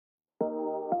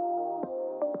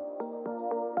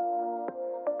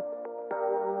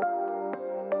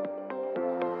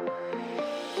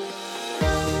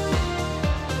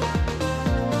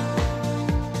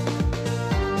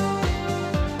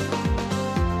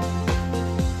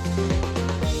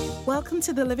Welcome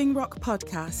to the Living Rock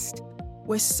podcast.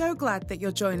 We're so glad that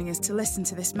you're joining us to listen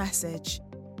to this message.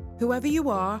 Whoever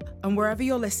you are and wherever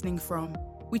you're listening from,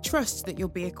 we trust that you'll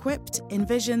be equipped,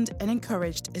 envisioned, and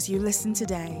encouraged as you listen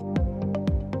today.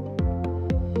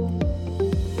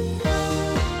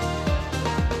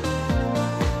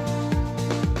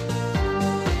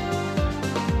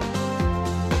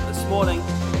 This morning,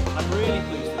 I'm really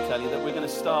pleased to tell you that we're going to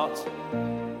start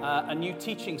a new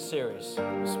teaching series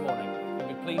this morning. You'll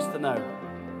be pleased to know.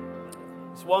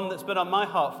 It's one that's been on my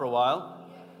heart for a while.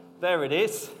 There it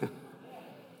is.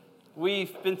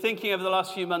 We've been thinking over the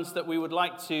last few months that we would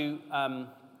like to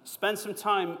spend some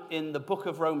time in the book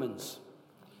of Romans.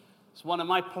 It's one of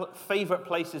my favorite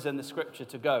places in the scripture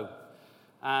to go.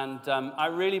 And I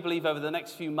really believe over the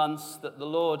next few months that the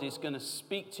Lord is going to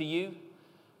speak to you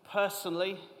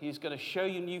personally. He's going to show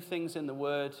you new things in the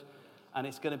Word, and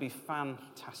it's going to be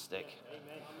fantastic.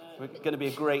 We're going to be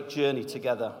a great journey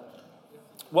together.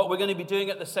 What we're going to be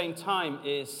doing at the same time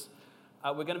is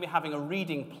we're going to be having a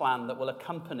reading plan that will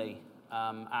accompany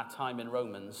our time in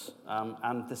Romans.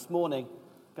 And this morning,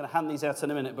 I'm going to hand these out in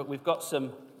a minute, but we've got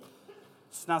some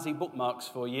snazzy bookmarks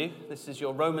for you. This is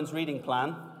your Romans reading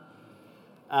plan.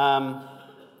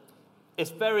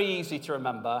 It's very easy to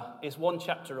remember. It's one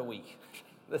chapter a week.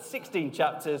 There's 16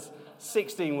 chapters,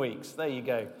 16 weeks. There you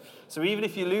go. So even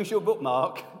if you lose your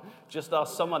bookmark, just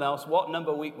ask someone else what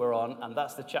number week we're on, and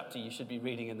that's the chapter you should be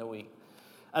reading in the week.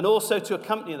 And also to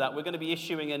accompany that, we're going to be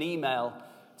issuing an email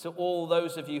to all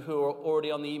those of you who are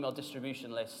already on the email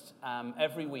distribution list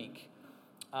every week,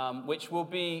 which will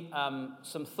be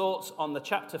some thoughts on the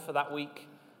chapter for that week,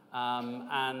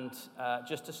 and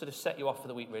just to sort of set you off for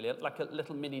the week, really, like a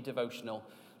little mini devotional.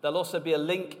 There'll also be a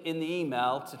link in the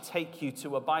email to take you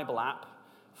to a Bible app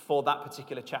for that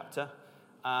particular chapter.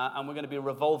 And we're going to be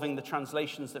revolving the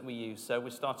translations that we use. So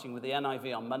we're starting with the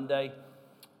NIV on Monday.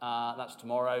 That's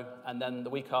tomorrow. And then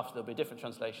the week after, there'll be a different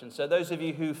translation. So those of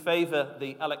you who favor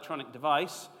the electronic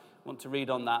device, want to read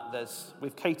on that,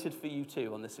 we've catered for you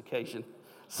too on this occasion.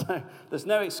 So there's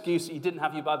no excuse that you didn't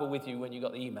have your Bible with you when you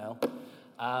got the email.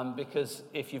 Because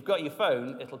if you've got your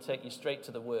phone, it'll take you straight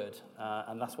to the Word.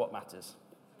 And that's what matters.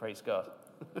 Praise God.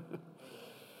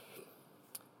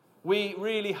 We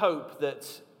really hope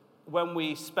that when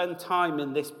we spend time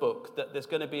in this book, that there's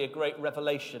going to be a great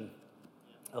revelation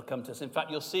that'll come to us. In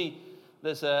fact, you'll see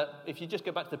if you just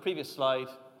go back to the previous slide,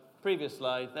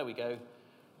 there we go.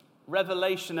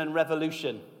 Revelation and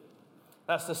Revolution.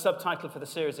 That's the subtitle for the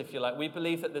series, if you like. We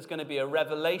believe that there's going to be a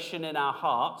revelation in our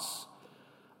hearts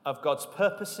of God's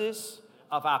purposes,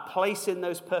 of our place in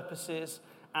those purposes,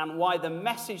 and why the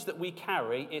message that we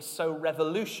carry is so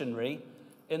revolutionary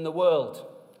in the world.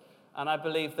 And I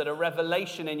believe that a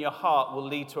revelation in your heart will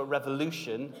lead to a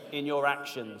revolution in your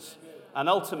actions. And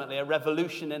ultimately, a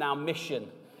revolution in our mission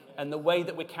and the way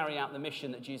that we carry out the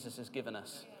mission that Jesus has given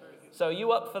us. So are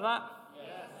you up for that? Yes.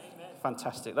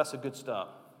 Fantastic. That's a good start.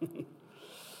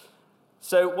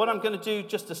 So what I'm going to do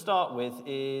just to start with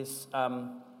is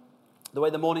the way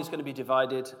the morning's going to be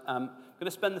divided. I'm going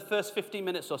to spend the first 15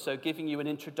 minutes or so giving you an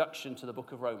introduction to the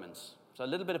book of Romans. So a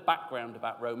little bit of background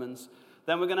about Romans.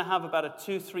 Then we're going to have about a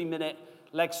 2-3 minute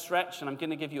leg stretch, and I'm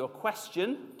going to give you a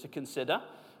question to consider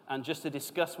and just to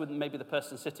discuss with maybe the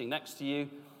person sitting next to you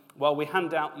while we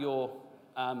hand out your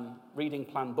reading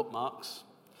plan bookmarks.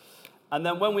 And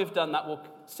then when we've done that, we'll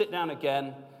sit down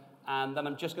again, and then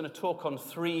I'm just going to talk on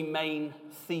 3 main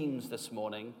themes this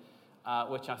morning,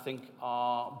 which I think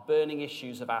are burning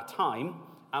issues of our time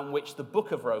and which the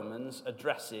book of Romans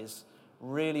addresses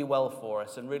really well for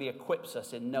us and really equips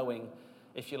us in knowing,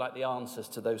 if you like, the answers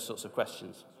to those sorts of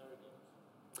questions.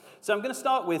 So I'm going to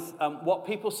start with what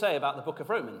people say about the book of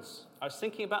Romans. I was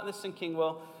thinking about this,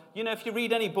 well, you know, if you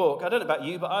read any book, I don't know about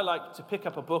you, but I like to pick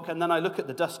up a book and then I look at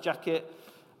the dust jacket,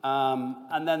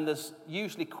 and then there's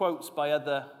usually quotes by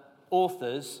other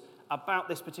authors about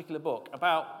this particular book,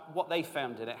 about what they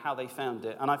found in it, how they found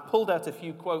it. And I've pulled out a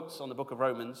few quotes on the book of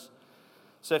Romans.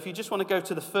 So if you just want to go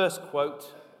to the first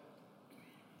quote,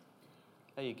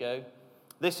 there you go.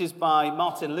 This is by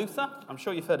Martin Luther. I'm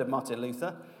sure you've heard of Martin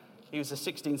Luther. He was a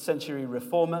 16th century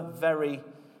reformer, very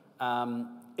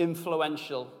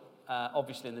influential,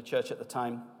 obviously, in the church at the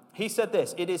time. He said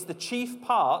this: "It is the chief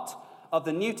part of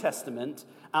the New Testament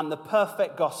and the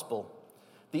perfect gospel,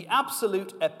 the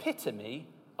absolute epitome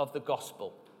of the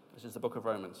gospel." This is the book of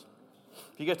Romans.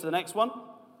 If you go to the next one,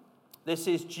 this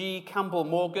is G. Campbell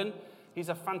Morgan. He's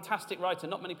a fantastic writer.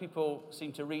 Not many people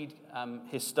seem to read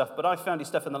his stuff, but I found his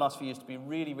stuff in the last few years to be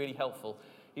really, really helpful.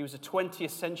 He was a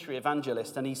 20th century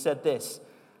evangelist, and he said this: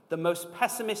 "The most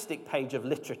pessimistic page of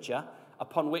literature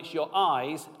upon which your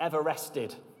eyes ever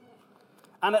rested.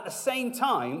 and at the same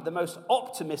time, the most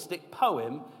optimistic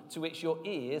poem to which your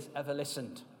ears ever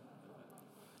listened.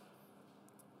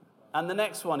 And the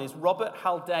next one is Robert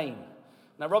Haldane.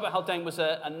 Now, Robert Haldane was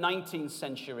a 19th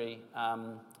century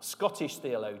Scottish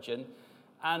theologian,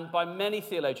 and by many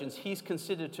theologians, he's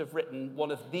considered to have written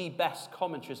one of the best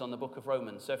commentaries on the book of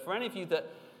Romans. So for any of you that,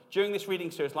 during this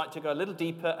reading series, like to go a little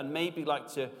deeper and maybe like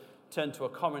to turn to a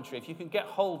commentary, if you can get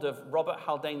hold of Robert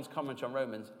Haldane's commentary on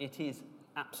Romans, it is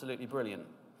absolutely brilliant.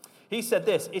 He said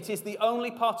this: "It is the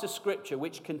only part of Scripture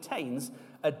which contains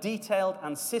a detailed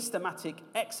and systematic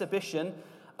exhibition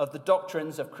of the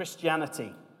doctrines of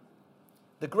Christianity.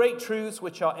 The great truths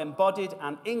which are embodied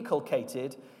and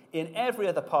inculcated in every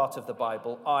other part of the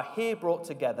Bible are here brought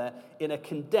together in a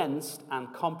condensed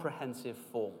and comprehensive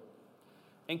form."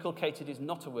 Inculcated is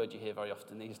not a word you hear very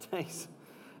often these days.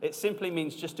 It simply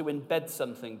means just to embed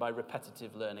something by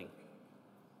repetitive learning.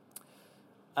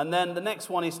 And then the next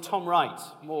one is Tom Wright,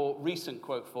 more recent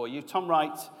quote for you. Tom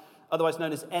Wright, otherwise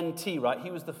known as N.T. Wright,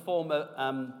 he was the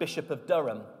former Bishop of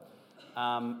Durham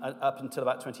up until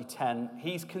about 2010.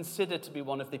 He's considered to be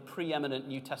one of the preeminent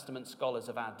New Testament scholars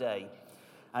of our day.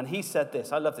 And he said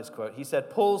this, I love this quote. He said,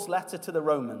 "Paul's letter to the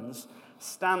Romans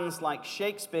stands like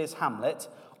Shakespeare's Hamlet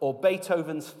or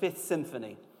Beethoven's Fifth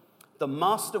Symphony, the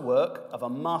masterwork of a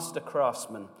master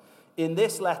craftsman. In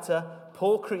this letter,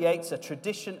 Paul creates a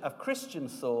tradition of Christian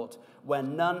thought where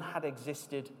none had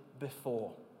existed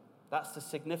before." That's the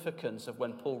significance of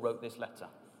when Paul wrote this letter.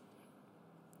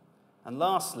 And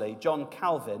lastly, John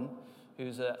Calvin,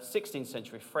 who's a 16th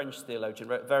century French theologian,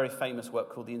 wrote a very famous work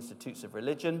called The Institutes of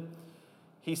Religion.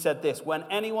 He said this: "When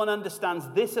anyone understands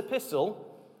this epistle,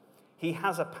 he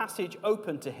has a passage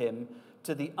open to him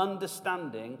to the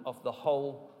understanding of the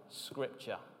whole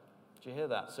Scripture." Did you hear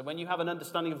that? So when you have an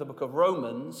understanding of the book of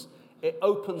Romans, it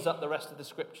opens up the rest of the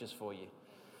Scriptures for you.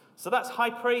 So that's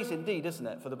high praise indeed, isn't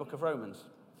it, for the book of Romans?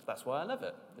 That's why I love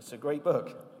it. It's a great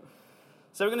book.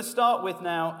 So we're going to start with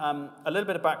now a little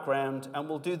bit of background, and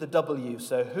we'll do the W.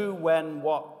 So who, when,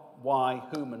 what, why,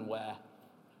 whom, and where.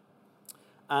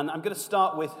 And I'm going to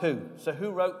start with who. So who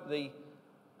wrote the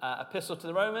epistle to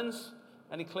the Romans?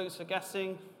 Any clues for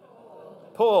guessing?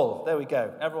 Paul. There we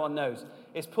go. Everyone knows.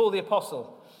 It's Paul the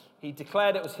Apostle. He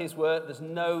declared it was his word. There's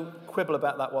no quibble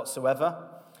about that whatsoever.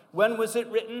 When was it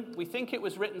written? We think it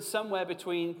was written somewhere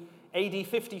between AD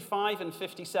 55 and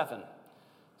 57.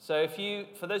 So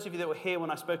for those of you that were here when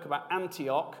I spoke about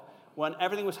Antioch, when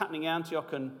everything was happening in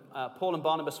Antioch and Paul and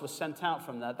Barnabas were sent out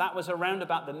from there, that was around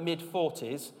about the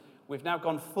mid-40s. We've now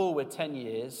gone forward 10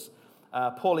 years.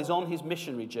 Paul is on his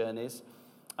missionary journeys,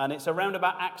 and it's around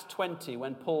about Acts 20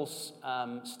 when Paul's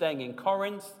staying in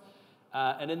Corinth,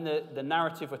 and in the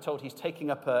narrative we're told he's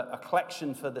taking up a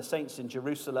collection for the saints in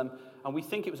Jerusalem, and we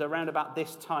think it was around about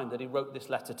this time that he wrote this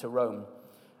letter to Rome.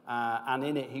 And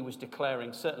in it he was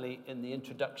declaring, certainly in the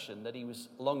introduction, that he was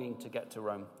longing to get to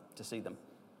Rome to see them.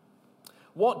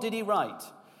 What did he write?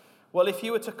 Well, if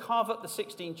you were to carve up the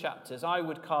 16 chapters, I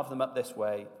would carve them up this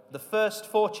way. The first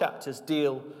 4 chapters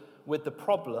deal with the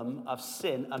problem of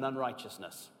sin and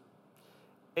unrighteousness.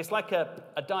 It's like a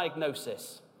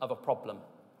diagnosis of a problem.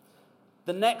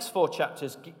 The next 4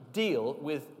 chapters deal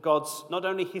with God's, not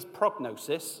only his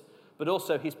prognosis, but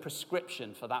also his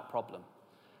prescription for that problem.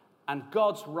 And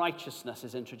God's righteousness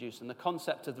is introduced, and the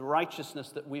concept of the righteousness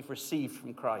that we've received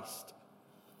from Christ.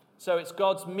 So it's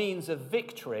God's means of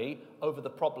victory over the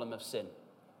problem of sin.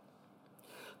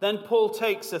 Then Paul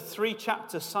takes a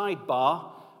 3-chapter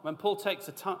sidebar. When Paul takes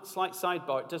a slight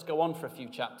sidebar, it does go on for a few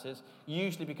chapters,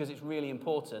 usually because it's really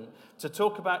important, to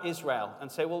talk about Israel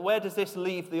and say, well, where does this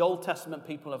leave the Old Testament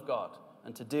people of God?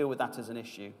 And to deal with that as an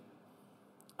issue.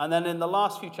 And then in the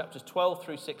last few chapters, 12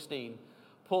 through 16,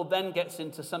 Paul then gets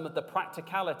into some of the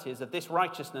practicalities of this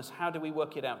righteousness. How do we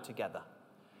work it out together?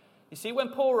 You see, when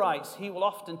Paul writes, he will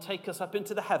often take us up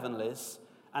into the heavenlies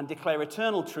and declare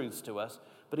eternal truths to us,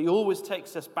 but he always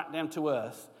takes us back down to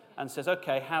earth and says,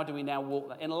 okay, how do we now walk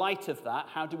that? In light of that,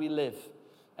 how do we live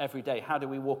every day? How do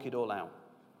we walk it all out?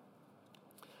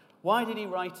 Why did he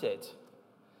write it?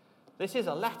 This is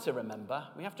a letter, remember.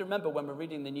 We have to remember when we're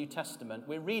reading the New Testament,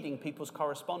 we're reading people's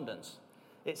correspondence.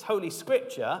 It's Holy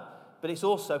Scripture, but it's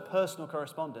also personal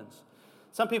correspondence.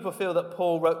 Some people feel that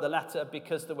Paul wrote the letter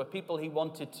because there were people he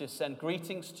wanted to send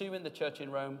greetings to in the church in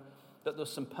Rome, that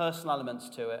there's some personal elements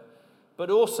to it. But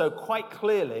also, quite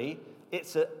clearly,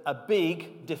 it's a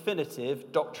big,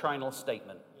 definitive doctrinal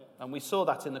statement. And we saw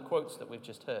that in the quotes that we've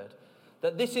just heard.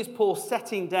 That this is Paul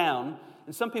setting down,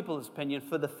 in some people's opinion,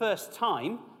 for the first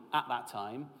time, at that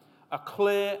time, a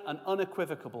clear and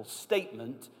unequivocal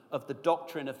statement of the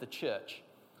doctrine of the church.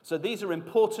 So these are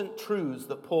important truths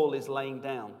that Paul is laying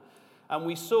down. And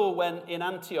we saw when in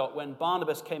Antioch, when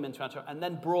Barnabas came into Antioch and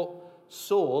then brought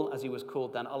Saul, as he was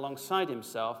called then, alongside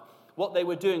himself, what they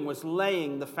were doing was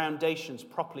laying the foundations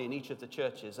properly in each of the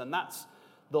churches. And that's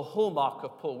the hallmark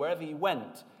of Paul. Wherever he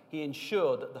went, he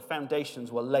ensured that the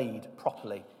foundations were laid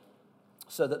properly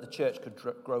so that the church could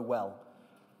grow well.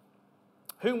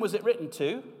 Whom was it written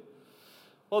to?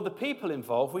 Well, the people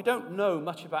involved, we don't know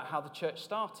much about how the church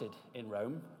started in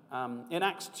Rome. In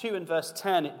Acts 2 and verse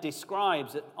 10, it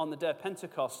describes that on the day of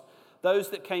Pentecost, those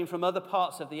that came from other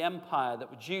parts of the empire that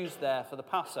were Jews there for the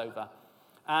Passover.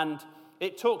 And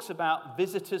it talks about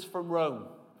visitors from Rome.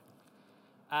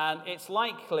 And it's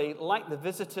likely, like the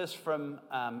visitors from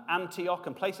Antioch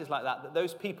and places like that, that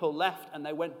those people left and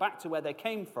they went back to where they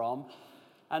came from.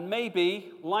 And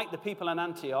maybe, like the people in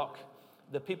Antioch,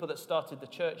 the people that started the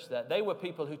church there, they were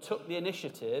people who took the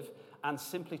initiative and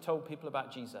simply told people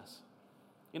about Jesus.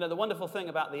 You know, the wonderful thing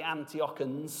about the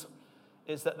Antiochans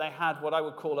is that they had what I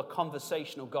would call a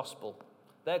conversational gospel.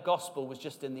 Their gospel was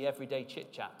just in the everyday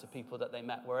chit-chat to people that they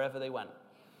met wherever they went.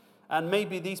 And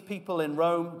maybe these people in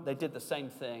Rome, they did the same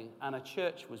thing, and a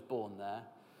church was born there.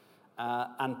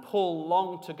 And Paul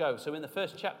longed to go. So in the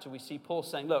first chapter, we see Paul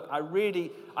saying, look,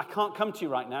 I can't come to you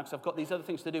right now because I've got these other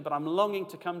things to do, but I'm longing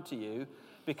to come to you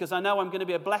because I know I'm going to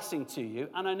be a blessing to you,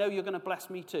 and I know you're going to bless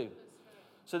me too.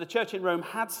 So the church in Rome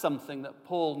had something that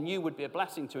Paul knew would be a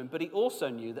blessing to him, but he also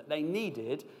knew that they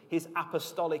needed his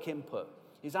apostolic input,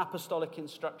 his apostolic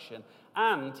instruction,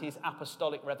 and his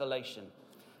apostolic revelation.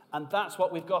 And that's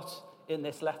what we've got in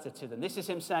this letter to them. This is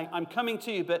him saying, I'm coming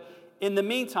to you, but in the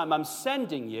meantime, I'm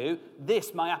sending you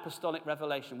this, my apostolic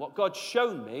revelation, what God's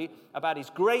shown me about his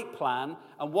great plan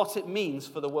and what it means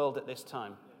for the world at this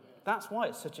time. That's why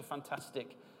it's such a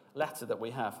fantastic letter that we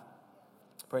have.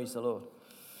 Praise the Lord.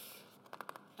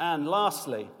 And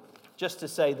lastly, just to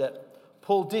say that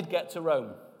Paul did get to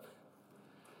Rome.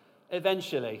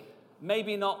 Eventually.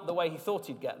 Maybe not the way he thought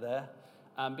he'd get there,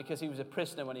 because he was a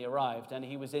prisoner when he arrived, and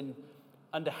he was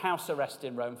under house arrest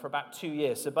in Rome for about 2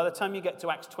 years. So by the time you get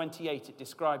to Acts 28, it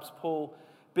describes Paul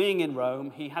being in Rome.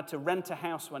 He had to rent a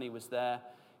house when he was there.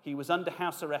 He was under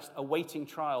house arrest awaiting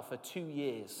trial for 2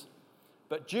 years.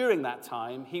 But during that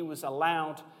time, he was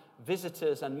allowed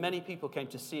visitors, and many people came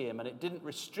to see him, and it didn't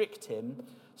restrict him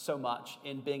so much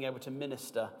in being able to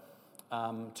minister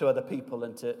to other people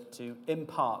and to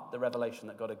impart the revelation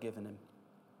that God had given him.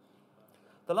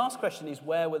 The last question is,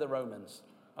 where were the Romans?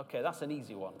 Okay, that's an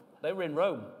easy one. They were in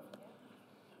Rome.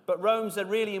 But Rome's a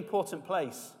really important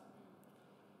place.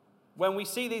 When we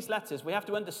see these letters, we have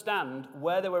to understand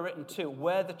where they were written to,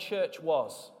 where the church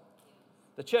was.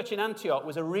 The church in Antioch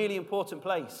was a really important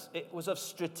place. It was of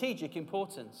strategic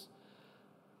importance.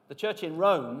 The church in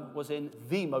Rome was in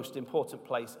the most important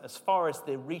place as far as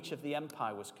the reach of the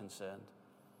empire was concerned.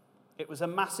 It was a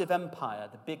massive empire,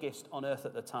 the biggest on earth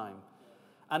at the time.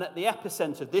 And at the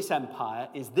epicenter of this empire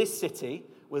is this city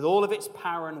with all of its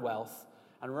power and wealth.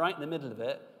 And right in the middle of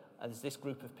it is this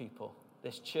group of people,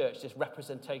 this church, this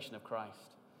representation of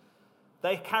Christ.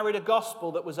 They carried a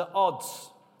gospel that was at odds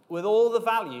with all the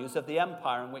values of the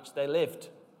empire in which they lived.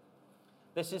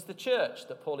 This is the church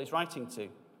that Paul is writing to.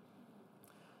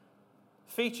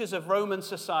 Features of Roman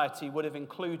society would have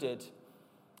included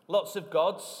lots of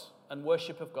gods and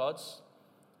worship of gods.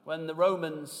 When the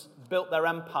Romans built their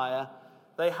empire,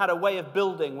 they had a way of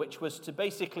building which was to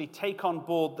basically take on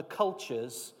board the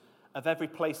cultures of every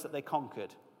place that they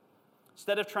conquered.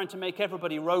 Instead of trying to make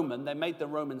everybody Roman, they made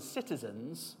them Roman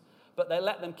citizens, but they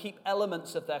let them keep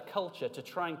elements of their culture to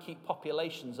try and keep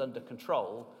populations under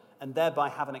control and thereby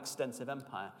have an extensive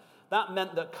empire. That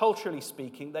meant that culturally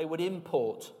speaking, they would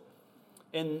import.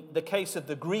 In the case of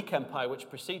the Greek Empire, which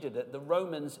preceded it, the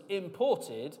Romans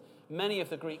imported many of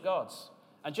the Greek gods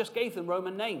and just gave them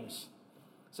Roman names.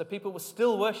 So people were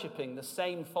still worshipping the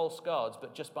same false gods,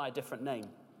 but just by a different name.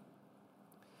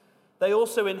 They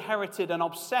also inherited an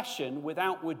obsession with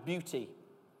outward beauty.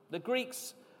 The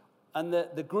Greeks and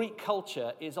the Greek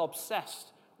culture is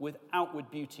obsessed with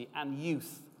outward beauty and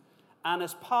youth. And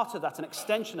as part of that, an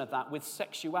extension of that, with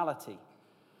sexuality,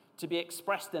 to be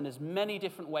expressed in as many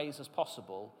different ways as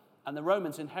possible, and the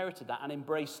Romans inherited that and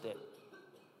embraced it.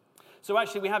 So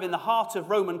actually we have in the heart of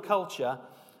Roman culture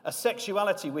a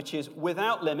sexuality which is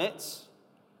without limits.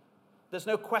 There's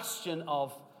no question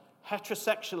of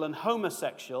heterosexual and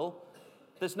homosexual.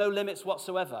 There's no limits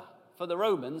whatsoever. For the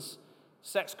Romans,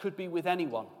 sex could be with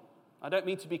anyone. I don't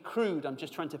mean to be crude, I'm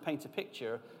just trying to paint a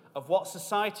picture of what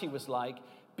society was like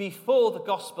before the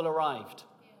gospel arrived.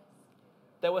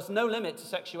 There was no limit to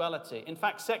sexuality. In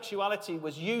fact, sexuality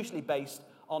was usually based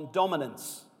on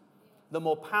dominance. The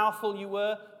more powerful you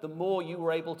were, the more you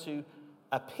were able to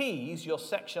appease your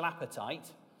sexual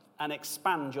appetite and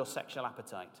expand your sexual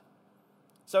appetite.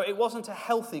 So it wasn't a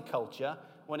healthy culture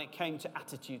when it came to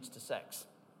attitudes to sex.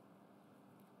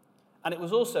 And it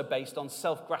was also based on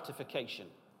self-gratification.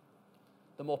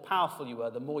 The more powerful you were,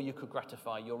 the more you could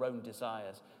gratify your own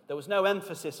desires. There was no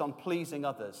emphasis on pleasing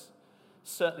others,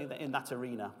 certainly in that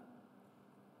arena.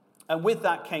 And with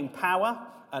that came power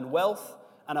and wealth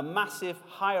and a massive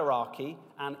hierarchy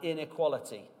and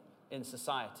inequality in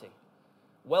society.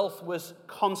 Wealth was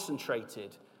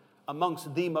concentrated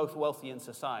amongst the most wealthy in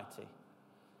society.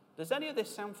 Does any of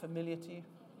this sound familiar to you?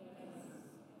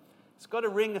 It's got a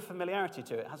ring of familiarity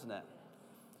to it, hasn't it?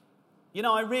 You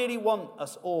know, I really want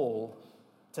us all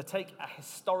to take a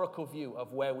historical view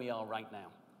of where we are right now.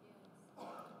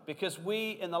 Because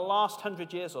we, in the last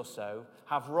 100 years or so,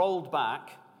 have rolled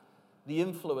back the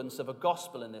influence of a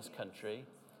gospel in this country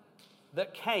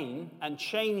that came and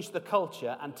changed the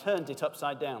culture and turned it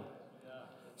upside down.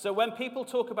 So when people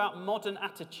talk about modern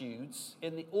attitudes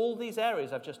in all these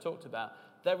areas I've just talked about,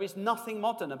 there is nothing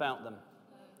modern about them.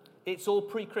 It's all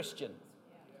pre-Christian.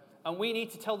 And we need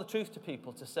to tell the truth to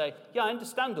people to say, yeah, I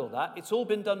understand all that. It's all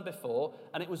been done before,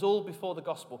 and it was all before the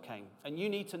gospel came. And you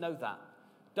need to know that.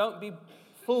 Don't be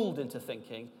fooled into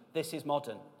thinking this is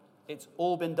modern. It's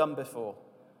all been done before.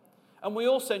 And we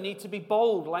also need to be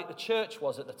bold like the church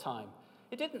was at the time.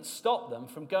 It didn't stop them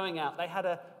from going out. They had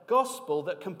a gospel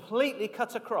that completely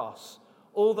cut across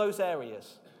all those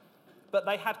areas. But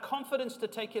they had confidence to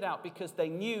take it out because they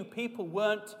knew people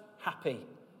weren't happy.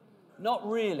 Not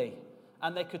really.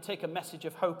 And they could take a message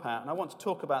of hope out. And I want to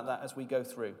talk about that as we go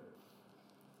through.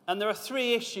 And there are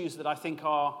three issues that I think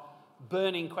are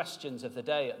burning questions of the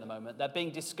day at the moment. They're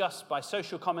being discussed by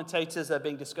social commentators. They're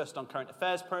being discussed on current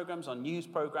affairs programs, on news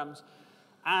programs,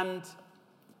 and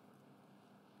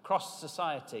across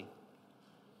society.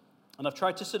 And I've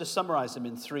tried to sort of summarize them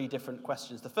in three different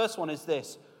questions. The first one is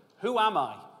this: who am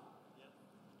I?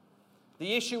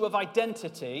 The issue of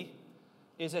identity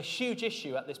is a huge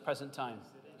issue at this present time.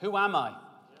 Who am I?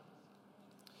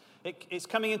 It's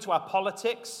coming into our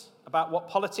politics, about what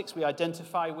politics we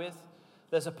identify with.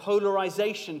 There's a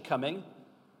polarization coming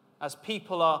as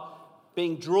people are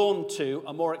being drawn to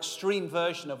a more extreme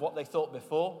version of what they thought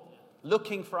before,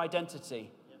 looking for identity.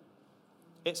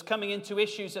 It's coming into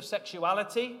issues of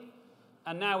sexuality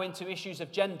and now into issues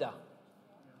of gender.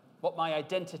 What my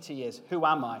identity is. Who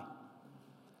am I?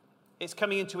 It's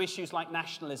coming into issues like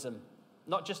nationalism,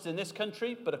 not just in this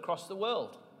country, but across the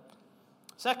world.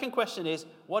 Second question is,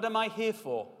 what am I here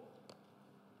for?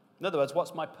 In other words,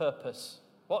 what's my purpose?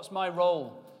 What's my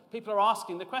role? People are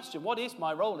asking the question, what is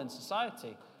my role in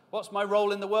society? What's my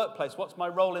role in the workplace? What's my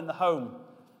role in the home?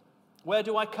 Where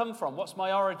do I come from? What's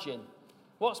my origin?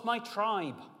 What's my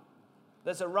tribe?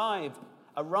 There's a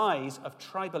rise of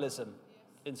tribalism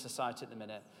in society at the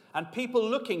minute. And people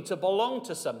looking to belong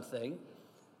to something,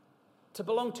 to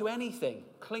belong to anything,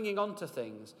 clinging on to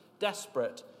things,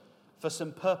 desperate for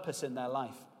some purpose in their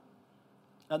life.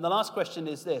 And the last question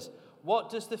is this: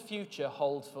 what does the future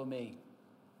hold for me?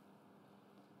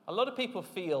 A lot of people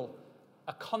feel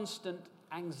a constant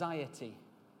anxiety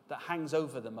that hangs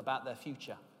over them about their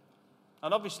future.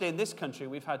 And obviously in this country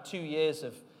we've had 2 years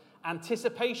of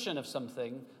anticipation of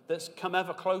something that's come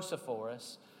ever closer for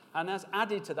us and has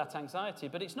added to that anxiety.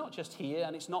 But it's not just here,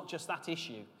 and it's not just that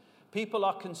issue. People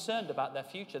are concerned about their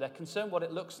future. They're concerned what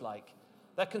it looks like.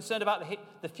 They're concerned about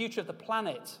the future of the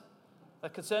planet. They're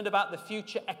concerned about the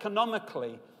future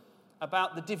economically,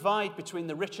 about the divide between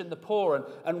the rich and the poor,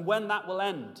 and when that will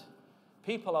end.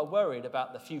 People are worried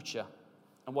about the future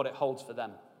and what it holds for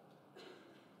them.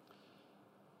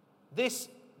 This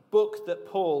book that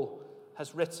Paul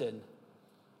has written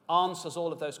answers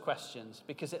all of those questions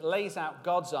because it lays out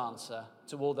God's answer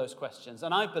to all those questions.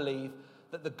 And I believe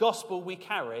that the gospel we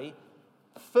carry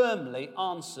firmly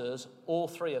answers all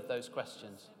three of those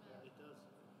questions.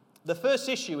 The first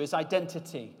issue is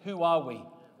identity. Who are we?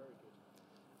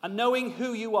 And knowing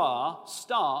who you are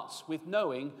starts with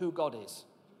knowing who God is.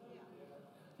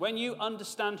 When you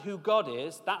understand who God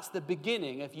is, that's the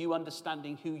beginning of you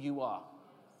understanding who you are.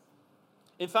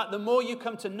 In fact, the more you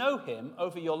come to know him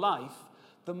over your life,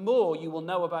 the more you will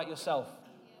know about yourself.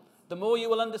 The more you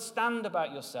will understand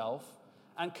about yourself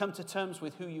and come to terms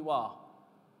with who you are.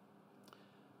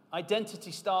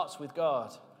 Identity starts with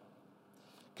God.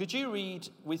 Could you read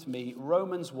with me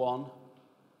Romans 1?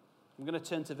 I'm going to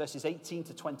turn to verses 18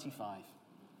 to 25.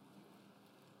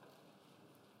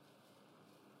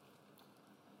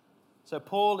 So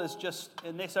Paul is just,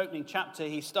 in this opening chapter,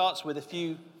 he starts with a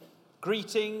few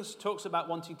greetings, talks about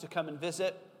wanting to come and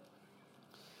visit.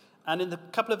 And in the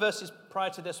couple of verses prior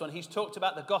to this one, he's talked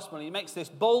about the gospel, and he makes this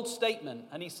bold statement,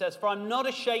 and he says, "For I'm not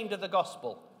ashamed of the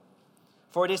gospel,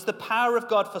 For it is the power of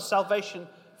God for salvation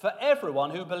for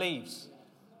everyone who believes.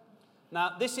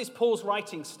 Now, this is Paul's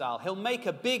writing style. He'll make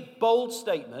a big, bold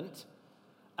statement,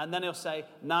 and then he'll say,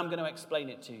 now I'm going to explain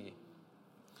it to you.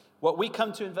 What we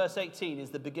come to in verse 18 is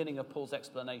the beginning of Paul's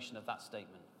explanation of that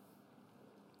statement.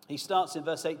 He starts in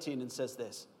verse 18 and says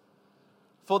this: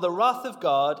 For the wrath of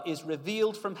God is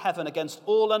revealed from heaven against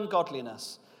all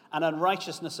ungodliness and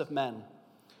unrighteousness of men,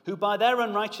 who by their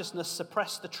unrighteousness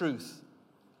suppress the truth.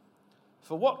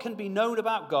 For what can be known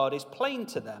about God is plain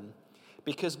to them,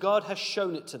 because God has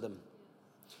shown it to them.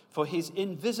 For his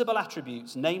invisible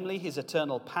attributes, namely his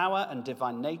eternal power and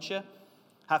divine nature,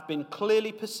 have been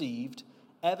clearly perceived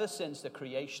ever since the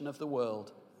creation of the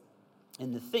world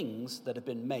in the things that have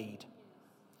been made.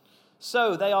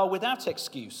 So they are without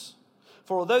excuse.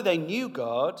 For although they knew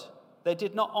God, they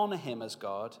did not honor him as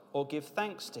God or give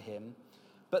thanks to him,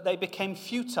 but they became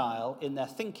futile in their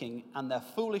thinking, and their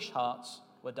foolish hearts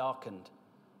were darkened.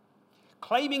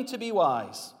 Claiming to be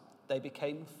wise, they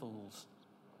became fools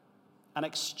and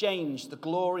exchanged the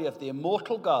glory of the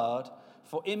immortal God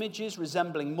for images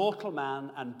resembling mortal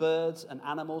man and birds and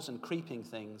animals and creeping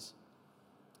things.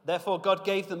 Therefore God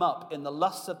gave them up in the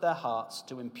lusts of their hearts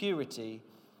to impurity,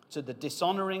 to the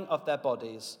dishonoring of their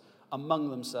bodies among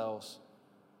themselves,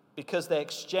 because they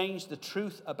exchanged the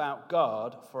truth about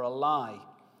God for a lie,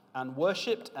 and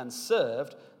worshipped and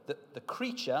served the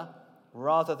creature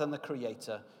rather than the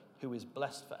Creator, who is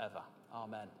blessed forever.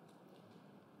 Amen.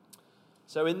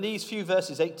 So in these few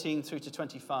verses, 18 through to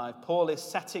 25, Paul is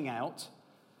setting out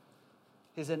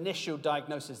his initial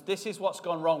diagnosis. This is what's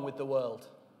gone wrong with the world.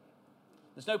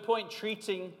 There's no point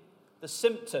treating the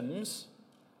symptoms.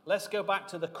 Let's go back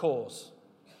to the cause.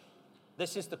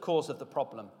 This is the cause of the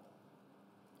problem.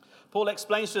 Paul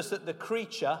explains to us that the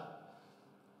creature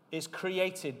is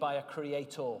created by a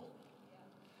creator.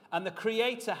 And the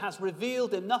creator has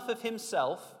revealed enough of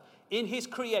himself in his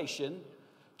creation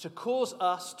to cause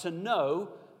us to know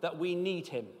that we need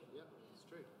him.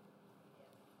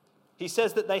 He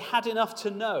says that they had enough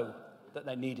to know that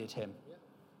they needed him.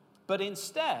 But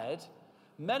instead,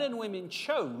 men and women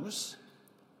chose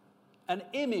an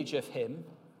image of him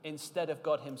instead of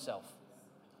God himself.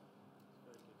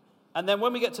 And then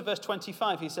when we get to verse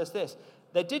 25, he says this: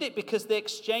 they did it because they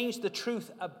exchanged the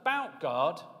truth about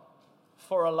God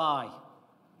for a lie.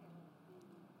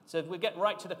 So we get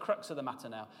right to the crux of the matter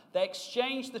now. They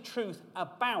exchanged the truth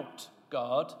about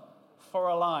God for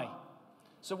a lie.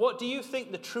 So what do you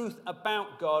think the truth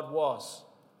about God was?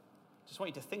 Just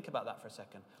want you to think about that for a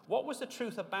second. What was the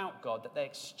truth about God that they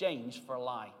exchanged for a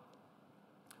lie?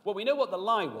 Well, we know what the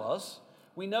lie was.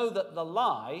 We know that the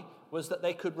lie was that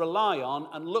they could rely on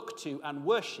and look to and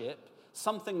worship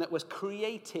something that was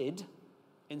created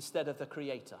instead of the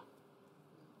Creator.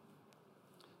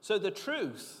 So the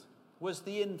truth was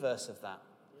the inverse of that.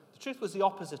 The truth was the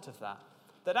opposite of that.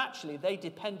 That actually they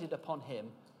depended upon him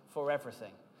for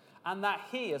everything. And that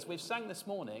he, as we've sang this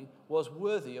morning, was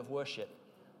worthy of worship.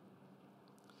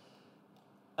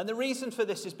 And the reason for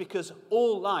this is because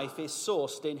all life is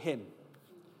sourced in him.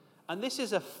 And this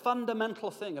is a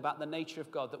fundamental thing about the nature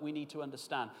of God that we need to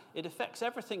understand. It affects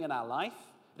everything in our life.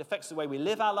 It affects the way we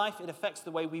live our life. It affects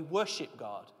the way we worship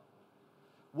God.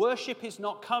 Worship is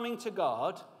not coming to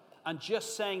God and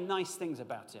just saying nice things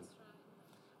about him.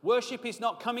 Worship is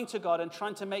not coming to God and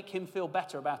trying to make him feel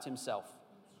better about himself.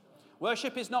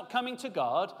 Worship is not coming to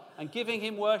God and giving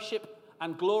him worship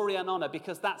and glory and honor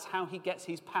because that's how he gets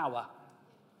his power.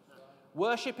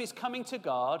 Worship is coming to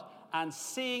God and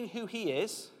seeing who he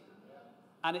is,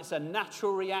 and it's a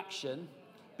natural reaction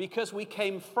because we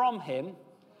came from him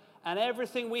and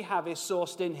everything we have is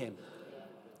sourced in him.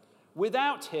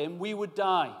 Without him, we would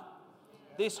die.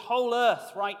 This whole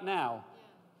earth right now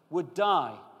would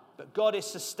die, but God is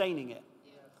sustaining it.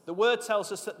 The word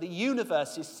tells us that the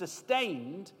universe is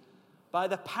sustained by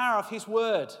the power of his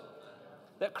word,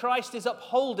 that Christ is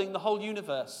upholding the whole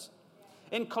universe.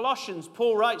 In Colossians,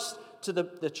 Paul writes to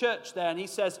the church there, and he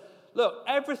says, look,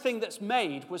 everything that's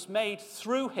made was made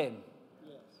through him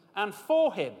and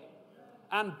for him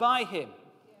and by him.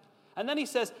 And then he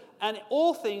says, and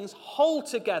all things hold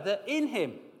together in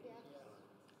him.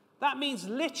 That means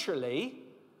literally,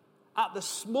 at the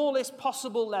smallest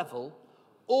possible level,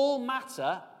 all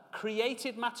matter,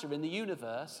 created matter in the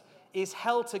universe, is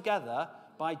held together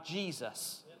by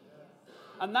Jesus.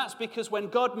 And that's because when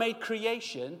God made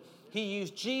creation, he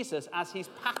used Jesus as his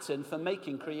pattern for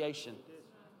making creation.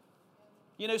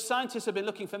 You know, scientists have been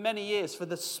looking for many years for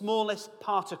the smallest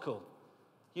particle.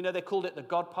 You know, they called it the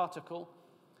God particle.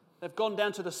 They've gone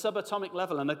down to the subatomic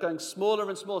level and they're going smaller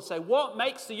and smaller to say, what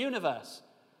makes the universe?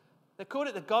 They called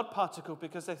it the God particle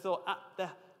because they thought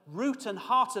root and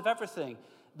heart of everything.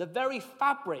 The very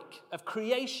fabric of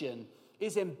creation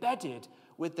is embedded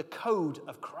with the code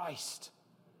of Christ.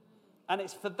 And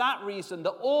it's for that reason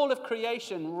that all of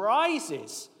creation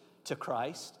rises to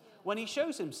Christ when he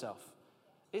shows himself.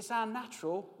 It's our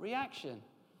natural reaction.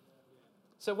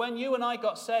 So when you and I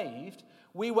got saved,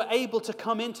 we were able to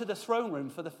come into the throne room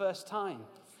for the first time.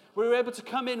 We were able to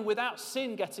come in without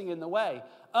sin getting in the way,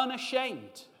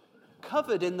 unashamed,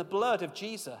 covered in the blood of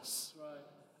Jesus.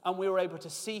 And we were able to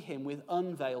see him with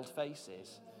unveiled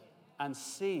faces and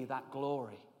see that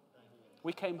glory.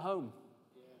 We came home.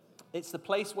 It's the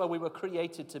place where we were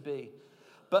created to be.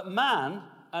 But man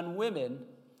and women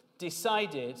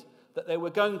decided that they were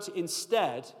going to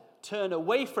instead turn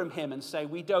away from him and say,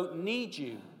 we don't need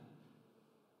you.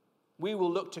 We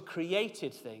will look to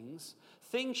created things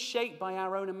shaped by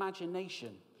our own imagination,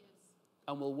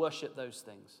 and we'll worship those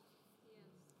things.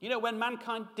 You know, when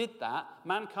mankind did that,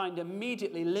 mankind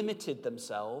immediately limited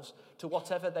themselves to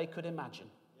whatever they could imagine.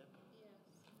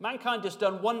 Mankind has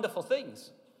done wonderful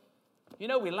things. You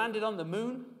know, we landed on the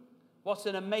moon. What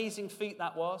an amazing feat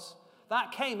that was.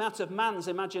 That came out of man's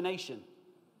imagination.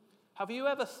 Have you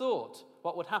ever thought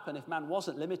what would happen if man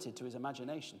wasn't limited to his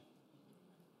imagination?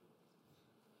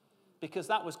 Because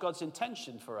that was God's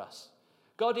intention for us.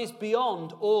 God is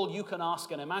beyond all you can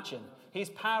ask and imagine. His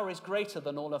power is greater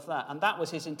than all of that. And that was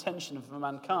his intention for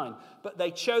mankind. But they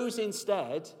chose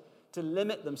instead to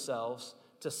limit themselves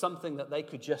to something that they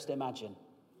could just imagine.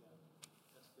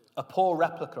 A poor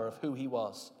replica of who he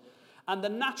was. And the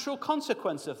natural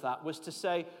consequence of that was to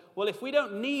say, well, if we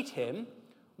don't need him,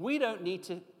 we don't need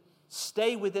to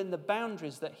stay within the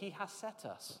boundaries that he has set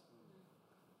us.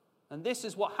 And this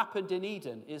is what happened in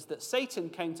Eden, is that Satan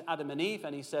came to Adam and Eve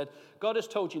and he said, God has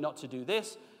told you not to do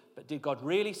this, but did God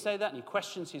really say that? And he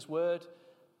questions his word.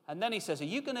 And then he says,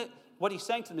 what he's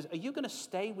saying to them is, are you going to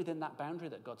stay within that boundary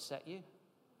that God set you?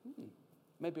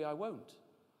 Maybe I won't.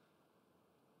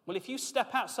 Well, if you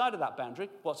step outside of that boundary,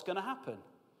 what's going to happen?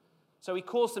 So he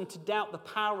caused them to doubt the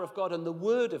power of God and the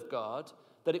word of God,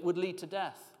 that it would lead to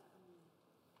death.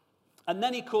 And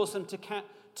then he caused them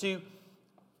to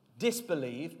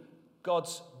disbelieve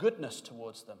God's goodness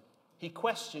towards them. He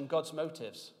questioned God's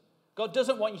motives. God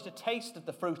doesn't want you to taste of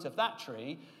the fruit of that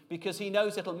tree because he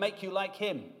knows it'll make you like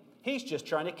him. He's just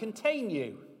trying to contain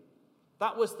you.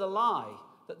 That was the lie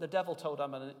that the devil told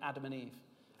Adam and Eve.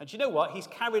 And you know what? He's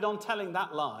carried on telling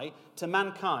that lie to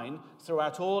mankind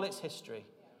throughout all its history.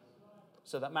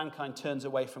 So that mankind turns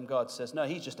away from God, says, no,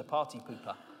 he's just a party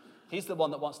pooper. He's the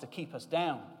one that wants to keep us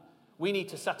down. We need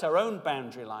to set our own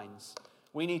boundary lines.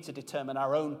 We need to determine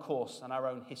our own course and our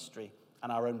own history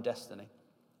and our own destiny.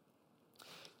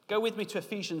 Go with me to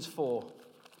Ephesians 4.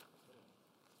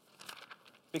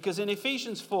 Because in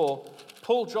Ephesians 4,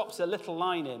 Paul drops a little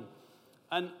line in.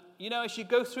 And, you know, as you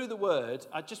go through the word,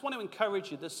 I just want to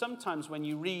encourage you that sometimes when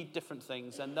you read different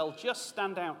things and they'll just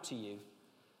stand out to you,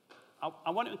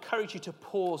 I want to encourage you to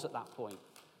pause at that point.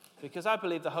 Because I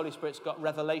believe the Holy Spirit's got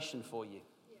revelation for you.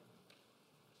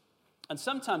 And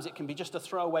sometimes it can be just a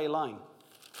throwaway line.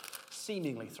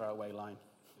 Seemingly throwaway line.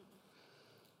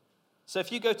 So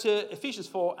if you go to Ephesians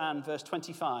 4 and verse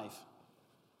 25,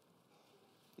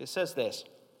 it says this.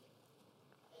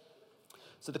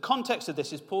 So the context of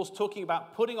this is Paul's talking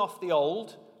about putting off the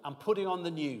old and putting on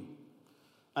the new.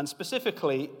 And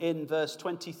specifically in verse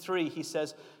 23, he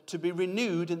says, to be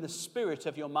renewed in the spirit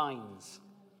of your minds,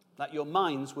 that your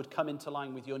minds would come into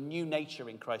line with your new nature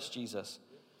in Christ Jesus.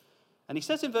 And he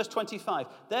says in verse 25,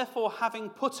 therefore, having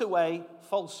put away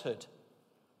falsehood,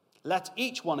 let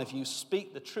each one of you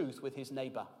speak the truth with his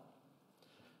neighbor.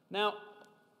 Now,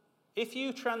 if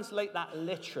you translate that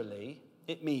literally,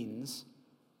 it means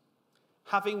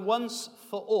having once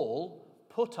for all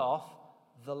put off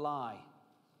the lie.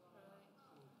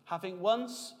 Having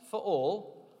once for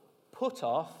all put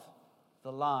off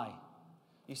the lie.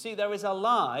 You see, there is a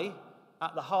lie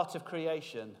at the heart of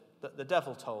creation that the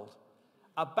devil told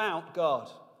about God,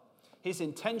 his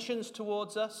intentions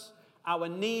towards us, our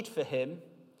need for him,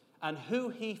 and who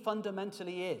he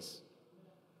fundamentally is.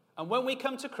 And when we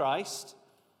come to Christ,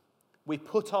 we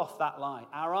put off that lie.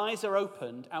 Our eyes are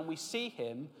opened and we see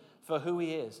him for who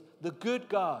he is, the good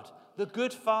God, the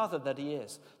good Father that he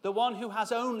is, the one who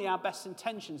has only our best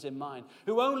intentions in mind,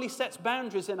 who only sets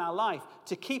boundaries in our life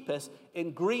to keep us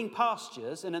in green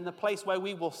pastures and in the place where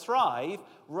we will thrive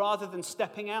rather than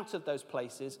stepping out of those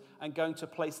places and going to a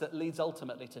place that leads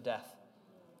ultimately to death.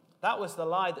 That was the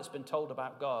lie that's been told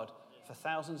about God for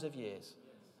thousands of years.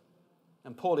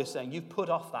 And Paul is saying, you've put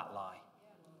off that lie.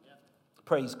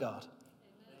 Praise God.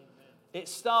 It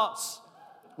starts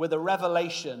with a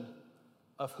revelation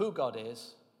of who God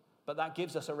is but that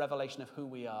gives us a revelation of who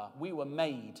we are. We were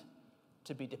made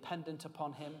to be dependent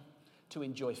upon him, to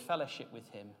enjoy fellowship with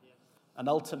him, and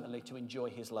ultimately to enjoy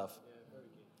his love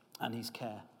and his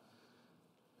care.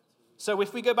 So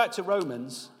if we go back to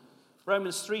Romans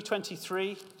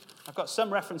 3:23, I've got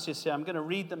some references here. I'm going to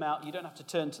read them out. You don't have to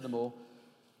turn to them all.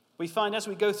 We find as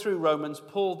we go through Romans,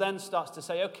 Paul then starts to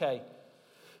say, okay,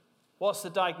 what's the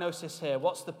diagnosis here?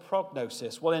 What's the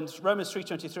prognosis? Well, in Romans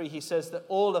 3:23, he says that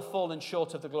all have fallen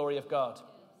short of the glory of God.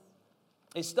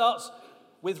 It starts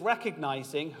with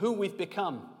recognizing who we've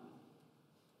become.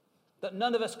 That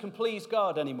none of us can please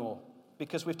God anymore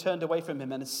because we've turned away from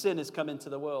him and sin has come into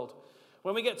the world.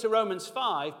 When we get to Romans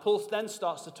 5, Paul then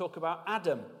starts to talk about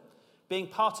Adam being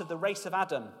part of the race of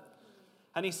Adam.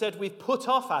 And he said, we've put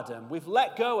off Adam, we've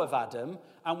let go of Adam,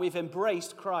 and we've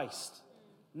embraced Christ.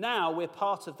 Now we're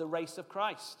part of the race of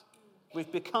Christ.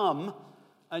 We've become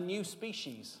a new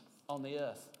species on the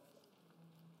earth.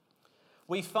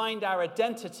 We find our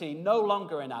identity no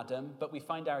longer in Adam, but we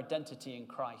find our identity in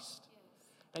Christ.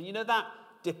 And you know that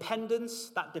dependence,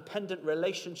 that dependent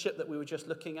relationship that we were just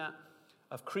looking at,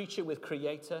 of creature with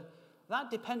creator,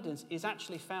 that dependence is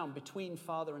actually found between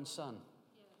Father and Son.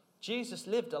 Jesus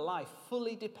lived a life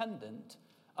fully dependent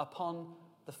upon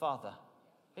the Father.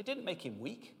 It didn't make him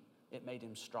weak, it made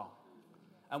him strong.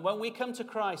 And when we come to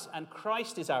Christ and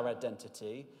Christ is our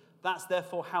identity, that's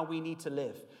therefore how we need to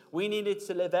live. We needed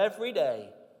to live every day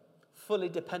fully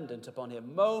dependent upon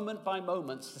him, moment by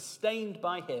moment, sustained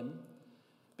by him,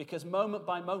 because moment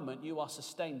by moment you are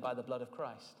sustained by the blood of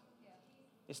Christ.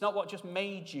 It's not what just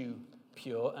made you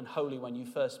pure and holy when you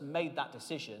first made that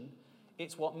decision.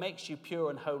 It's what makes you pure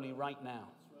and holy right now.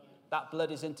 That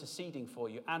blood is interceding for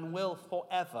you and will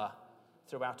forever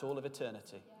throughout all of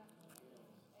eternity.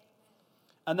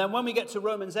 And then when we get to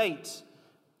Romans 8,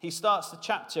 he starts the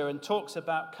chapter and talks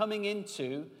about coming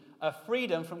into a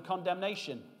freedom from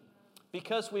condemnation.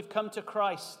 Because we've come to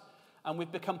Christ and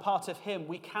we've become part of him,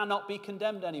 we cannot be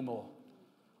condemned anymore.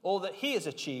 All that he has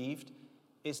achieved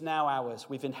is now ours.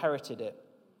 We've inherited it.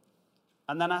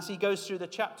 And then as he goes through the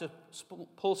chapter,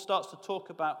 Paul starts to talk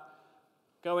about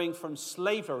going from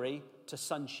slavery to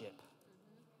sonship.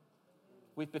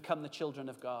 We've become the children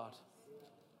of God.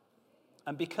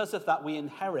 And because of that, we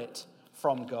inherit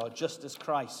from God, just as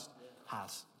Christ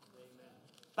has.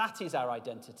 That is our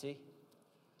identity,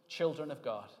 children of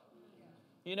God.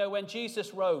 You know, when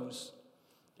Jesus rose,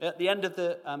 at the end of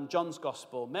the John's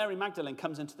Gospel, Mary Magdalene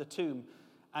comes into the tomb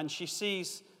and she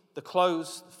sees the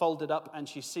clothes folded up and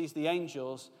she sees the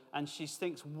angels and she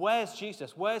thinks, where's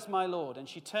Jesus? Where's my Lord? And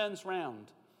she turns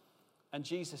round and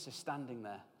Jesus is standing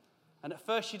there. And at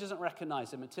first she doesn't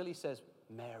recognize him until he says,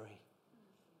 Mary.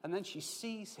 And then she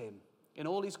sees him in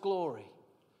all his glory.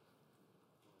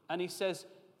 And he says,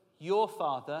 your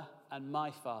Father and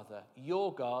my Father,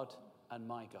 your God and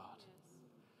my God.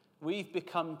 We've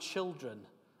become children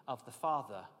of the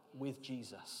Father with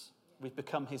Jesus. We've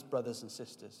become his brothers and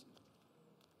sisters.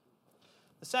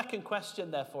 The second question,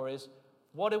 therefore, is,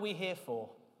 what are we here for?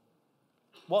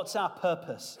 What's our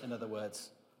purpose, in other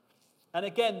words? And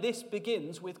again, this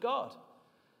begins with God.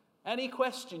 Any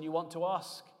question you want to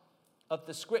ask of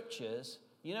the scriptures,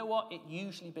 you know what? It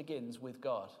usually begins with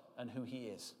God and who he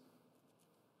is.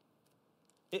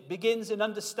 It begins in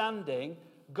understanding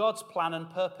God's plan and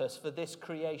purpose for this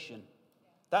creation.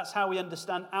 That's how we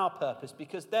understand our purpose,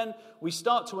 because then we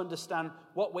start to understand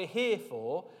what we're here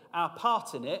for, our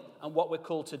part in it, and what we're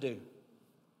called to do.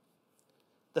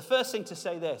 The first thing to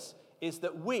say this is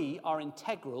that we are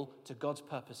integral to God's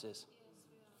purposes.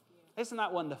 Isn't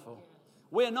that wonderful?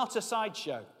 We're not a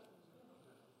sideshow.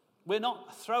 We're not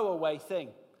a throwaway thing.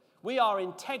 We are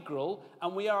integral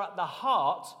and we are at the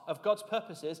heart of God's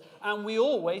purposes, and we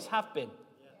always have been.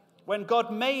 When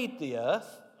God made the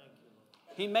earth,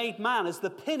 he made man as the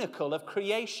pinnacle of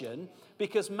creation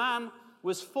because man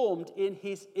was formed in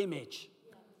his image.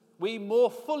 We more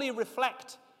fully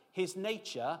reflect his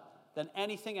nature than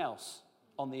anything else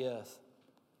on the earth.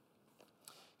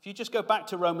 If you just go back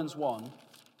to Romans 1,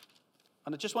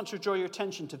 and I just want to draw your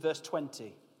attention to verse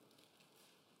 20.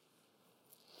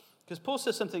 Because Paul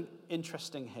says something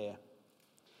interesting here.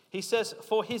 He says,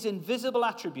 for his invisible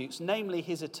attributes, namely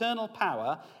his eternal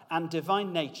power and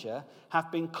divine nature,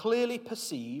 have been clearly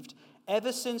perceived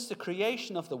ever since the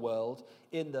creation of the world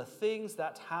in the things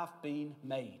that have been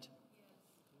made.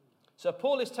 So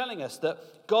Paul is telling us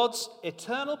that God's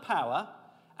eternal power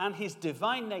and his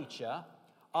divine nature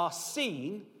are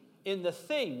seen in the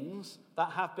things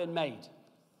that have been made.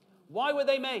 Why were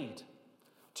they made?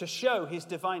 To show his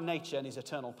divine nature and his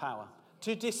eternal power.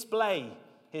 To display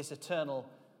his eternal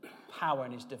power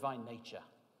and his divine nature.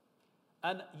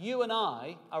 And you and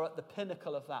I are at the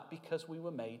pinnacle of that because we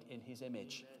were made in his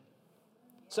image.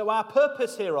 So our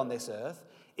purpose here on this earth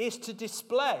is to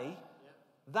display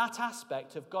that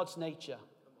aspect of God's nature.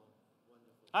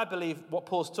 I believe what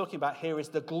Paul's talking about here is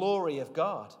the glory of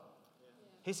God.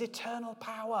 His eternal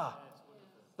power.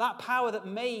 That power that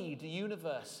made the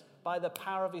universe by the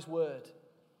power of his word.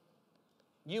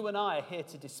 You and I are here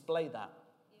to display that.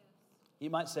 You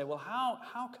might say, well,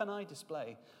 how can I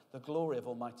display the glory of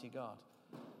Almighty God?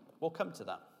 We'll come to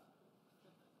that.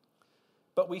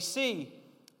 But we see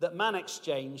that man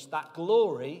exchanged that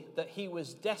glory that he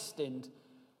was destined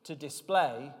to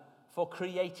display for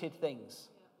created things.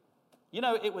 You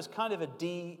know, it was kind of a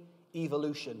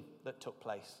de-evolution that took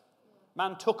place.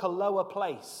 Man took a lower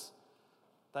place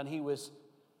than he was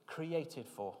created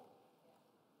for.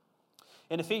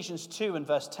 In Ephesians 2 and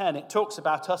verse 10, it talks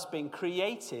about us being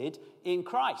created in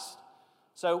Christ.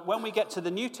 So when we get to the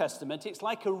New Testament, it's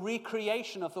like a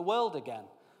recreation of the world again.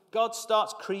 God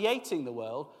starts creating the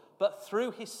world, but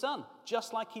through his Son,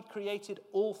 just like he'd created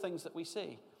all things that we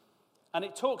see. And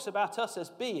it talks about us as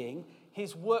being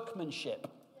his workmanship.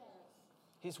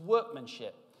 His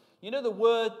workmanship. You know, the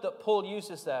word that Paul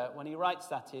uses there when he writes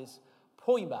that is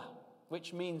poima,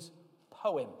 which means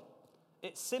poem.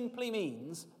 It simply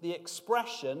means the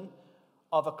expression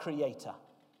of a creator.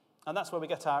 And that's where we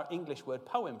get our English word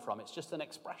poem from. It's just an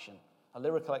expression, a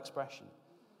lyrical expression.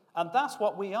 And that's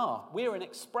what we are. We're an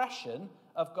expression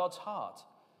of God's heart.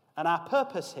 And our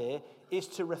purpose here is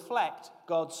to reflect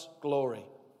God's glory.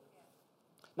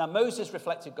 Now, Moses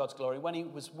reflected God's glory when he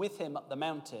was with him up the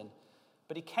mountain.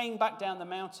 But he came back down the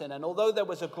mountain, and although there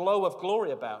was a glow of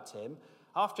glory about him,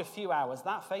 after a few hours,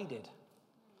 that faded.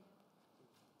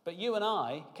 But you and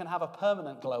I can have a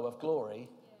permanent glow of glory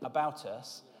about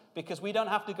us because we don't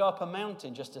have to go up a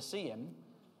mountain just to see him.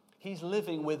 He's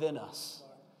living within us.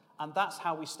 And that's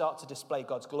how we start to display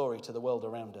God's glory to the world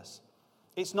around us.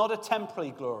 It's not a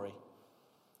temporary glory.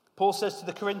 Paul says to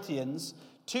the Corinthians,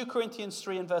 2 Corinthians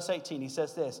 3 and verse 18, he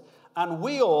says this, "And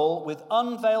we all, with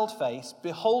unveiled face,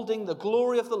 beholding the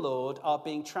glory of the Lord, are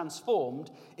being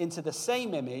transformed into the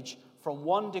same image from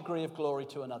one degree of glory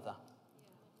to another."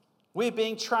 We're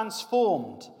being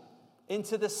transformed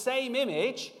into the same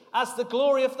image as the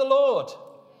glory of the Lord.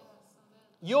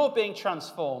 You're being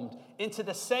transformed into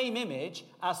the same image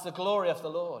as the glory of the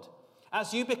Lord.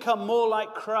 As you become more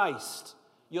like Christ,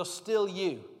 you're still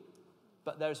you,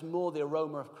 but there's more the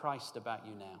aroma of Christ about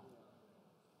you now.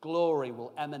 Glory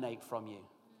will emanate from you.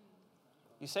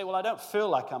 You say, well, I don't feel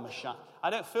like I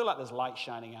don't feel like there's light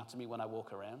shining out of me when I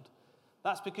walk around.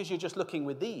 That's because you're just looking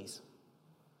with these.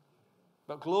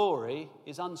 But glory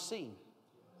is unseen.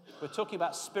 We're talking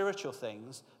about spiritual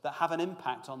things that have an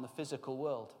impact on the physical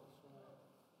world.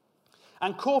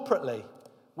 And corporately,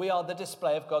 we are the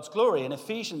display of God's glory. In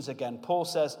Ephesians again, Paul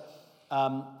says,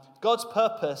 God's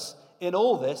purpose in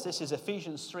all this is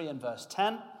Ephesians 3 and verse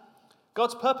 10.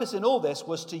 God's purpose in all this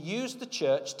was to use the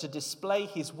church to display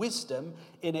his wisdom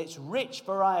in its rich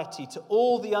variety to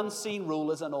all the unseen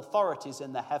rulers and authorities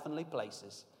in the heavenly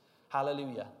places.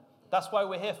 Hallelujah. That's why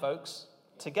we're here, folks.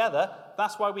 Together,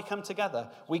 that's why we come together.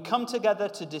 We come together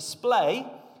to display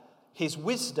his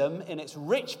wisdom in its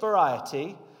rich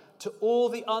variety to all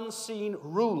the unseen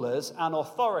rulers and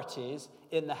authorities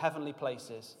in the heavenly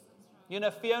places. You know,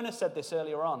 Fiona said this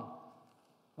earlier on.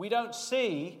 We don't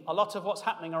see a lot of what's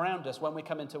happening around us when we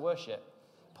come into worship.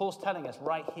 Paul's telling us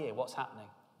right here what's happening.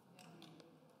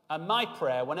 And my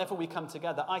prayer, whenever we come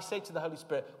together, I say to the Holy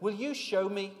Spirit, will you show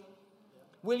me?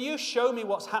 Will you show me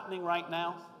what's happening right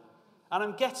now? And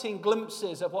I'm getting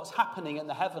glimpses of what's happening in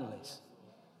the heavenlies.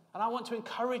 And I want to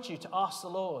encourage you to ask the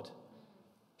Lord,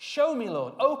 show me,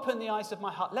 Lord, open the eyes of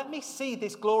my heart. Let me see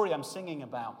this glory I'm singing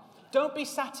about. Don't be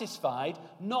satisfied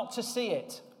not to see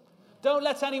it. Don't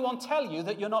let anyone tell you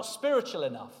that you're not spiritual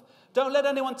enough. Don't let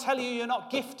anyone tell you you're not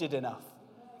gifted enough.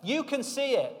 You can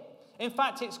see it. In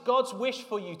fact, it's God's wish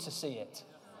for you to see it.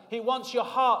 He wants your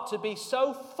heart to be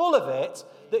so full of it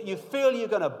that you feel you're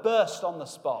going to burst on the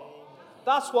spot.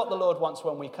 That's what the Lord wants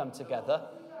when we come together.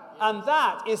 And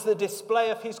that is the display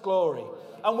of his glory.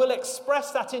 And we'll express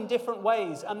that in different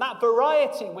ways. And that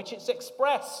variety in which it's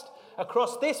expressed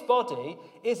across this body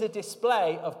is a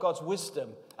display of God's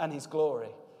wisdom and his glory.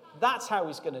 That's how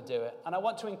he's going to do it. And I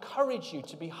want to encourage you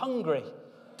to be hungry.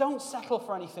 Don't settle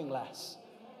for anything less.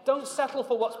 Don't settle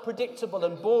for what's predictable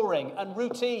and boring and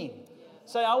routine.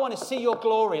 Say, I want to see your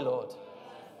glory, Lord.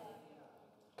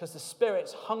 Because the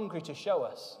Spirit's hungry to show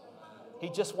us. He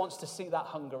just wants to see that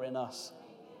hunger in us.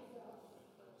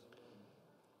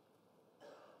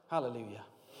 Hallelujah.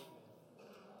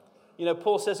 You know,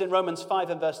 Paul says in Romans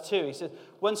 5 and verse 2, he says,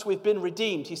 once we've been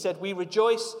redeemed, he said, we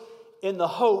rejoice in the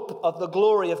hope of the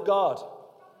glory of God.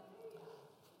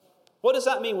 What does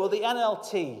that mean? Well, the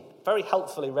NLT very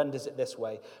helpfully renders it this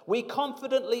way. We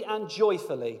confidently and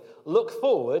joyfully look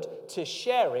forward to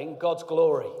sharing God's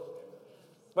glory.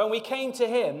 When we came to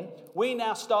him, we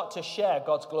now start to share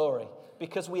God's glory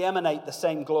because we emanate the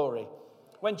same glory.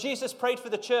 When Jesus prayed for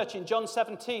the church in John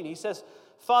 17, he says,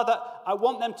 Father, I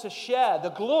want them to share the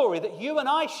glory that you and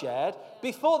I shared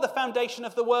before the foundation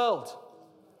of the world.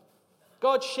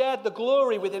 God shared the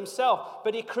glory with himself,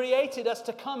 but he created us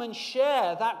to come and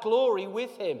share that glory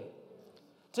with him,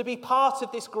 to be part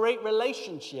of this great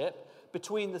relationship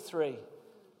between the three.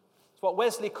 It's what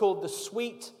Wesley called the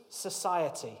sweet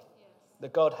society, the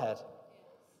Godhead.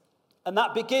 And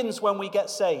that begins when we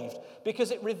get saved, because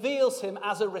it reveals him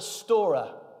as a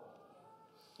restorer.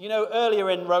 You know, earlier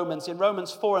in Romans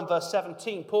 4 and verse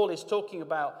 17, Paul is talking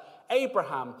about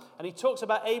Abraham, and he talks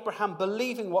about Abraham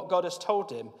believing what God has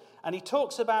told him, and he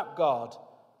talks about God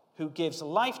who gives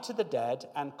life to the dead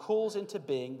and calls into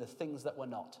being the things that were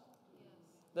not.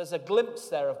 There's a glimpse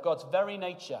there of God's very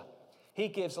nature. He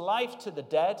gives life to the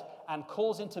dead and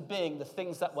calls into being the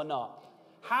things that were not.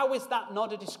 How is that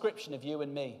not a description of you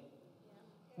and me?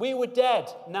 We were dead,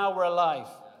 now we're alive.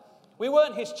 We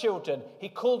weren't his children. He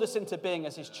called us into being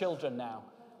as his children now.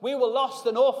 We were lost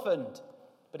and orphaned,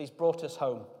 but he's brought us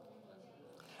home.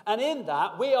 And in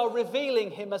that, we are revealing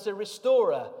him as a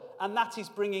restorer, and that is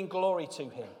bringing glory to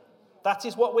him. That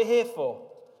is what we're here for.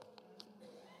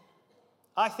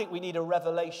 I think we need a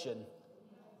revelation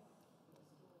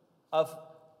of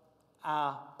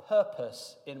our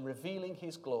purpose in revealing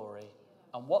his glory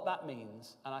and what that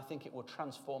means, and I think it will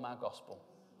transform our gospel.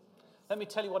 Let me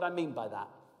tell you what I mean by that.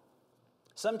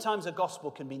 Sometimes a gospel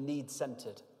can be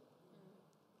need-centered,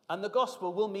 and the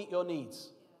gospel will meet your needs,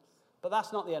 but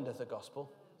that's not the end of the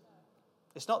gospel.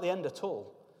 It's not the end at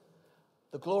all.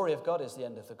 The glory of God is the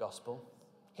end of the gospel.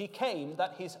 He came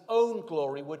that his own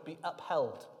glory would be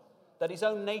upheld, that his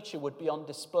own nature would be on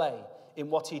display in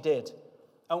what he did.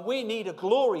 And we need a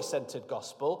glory-centered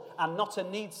gospel and not a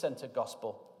need-centered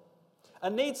gospel. A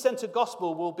need-centered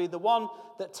gospel will be the one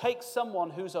that takes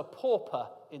someone who's a pauper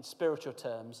in spiritual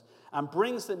terms and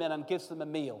brings them in and gives them a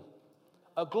meal.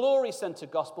 A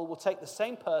glory-centered gospel will take the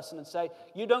same person and say,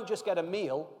 you don't just get a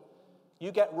meal,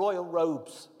 you get royal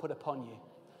robes put upon you.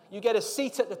 You get a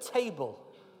seat at the table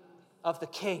of the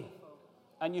king,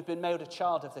 and you've been made a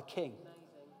child of the king.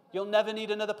 You'll never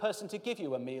need another person to give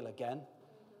you a meal again,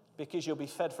 because you'll be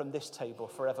fed from this table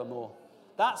forevermore.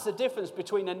 That's the difference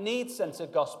between a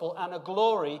need-centered gospel and a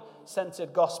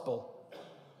glory-centered gospel.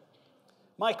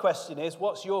 My question is,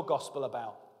 what's your gospel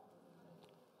about?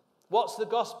 What's the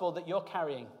gospel that you're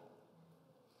carrying?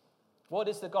 What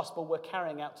is the gospel we're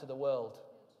carrying out to the world?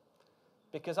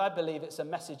 Because I believe it's a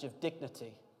message of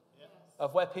dignity,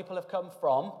 of where people have come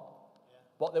from,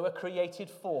 what they were created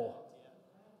for,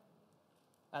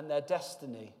 and their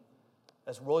destiny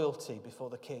as royalty before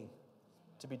the king,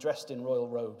 to be dressed in royal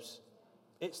robes.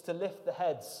 It's to lift the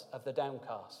heads of the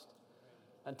downcast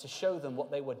and to show them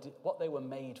what they were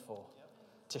made for,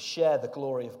 to share the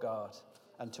glory of God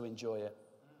and to enjoy it.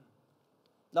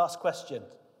 Last question.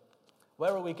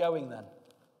 Where are we going then?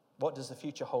 What does the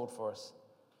future hold for us?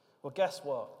 Well, guess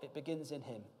what? It begins in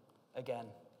him again.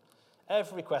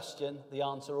 Every question, the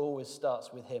answer always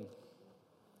starts with him.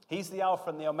 He's the Alpha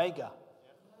and the Omega.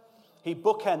 He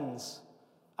bookends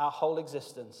our whole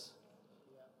existence.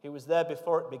 He was there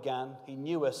before it began. He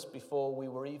knew us before we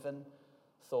were even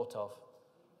thought of.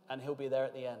 And he'll be there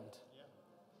at the end.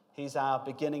 He's our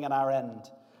beginning and our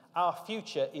end. Our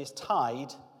future is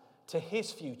tied to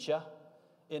his future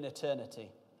in eternity.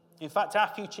 In fact, our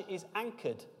future is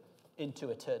anchored into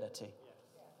eternity.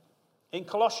 In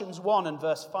Colossians 1 and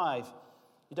verse 5,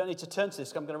 you don't need to turn to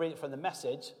this, I'm going to read it from the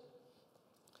Message.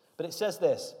 But it says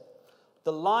this: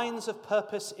 the lines of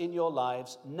purpose in your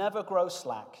lives never grow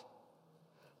slack,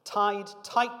 tied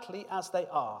tightly as they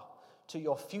are to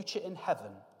your future in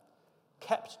heaven,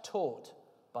 kept taut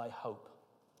by hope.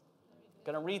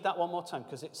 I'm going to read that one more time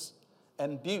because it's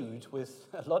imbued with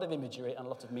a lot of imagery and a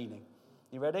lot of meaning.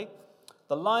 You ready?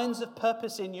 The lines of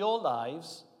purpose in your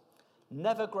lives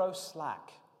never grow slack,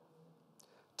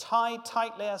 tied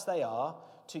tightly as they are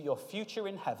to your future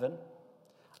in heaven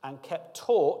and kept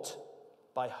taut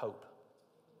by hope.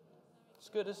 It's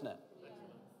good, isn't it?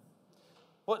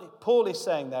 What Paul is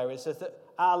saying there is that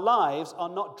our lives are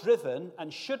not driven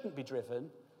and shouldn't be driven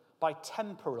by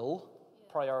temporal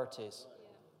priorities,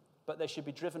 but they should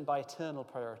be driven by eternal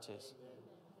priorities.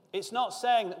 It's not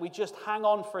saying that we just hang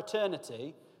on for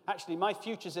eternity. Actually, my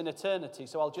future's in eternity,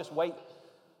 so I'll just wait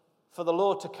for the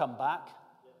Lord to come back.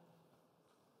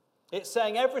 It's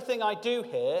saying everything I do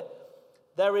here,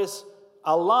 There is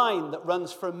a line that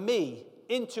runs from me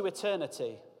into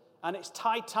eternity, and it's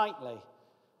tied tightly,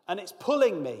 and it's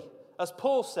pulling me. As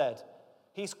Paul said,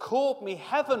 he's called me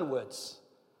heavenwards.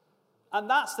 And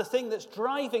that's the thing that's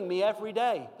driving me every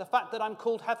day, the fact that I'm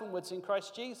called heavenwards in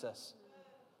Christ Jesus.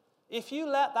 If you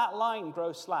let that line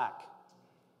grow slack,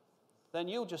 then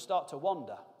you'll just start to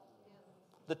wander.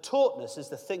 The tautness is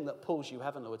the thing that pulls you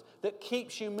heavenwards, that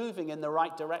keeps you moving in the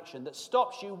right direction, that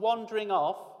stops you wandering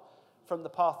off from the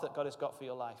path that God has got for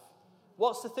your life.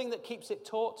 What's the thing that keeps it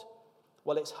taut?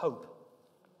 Well, it's hope.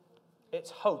 It's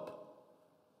hope.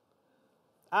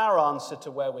 Our answer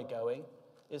to where we're going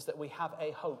is that we have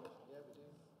a hope.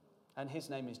 And his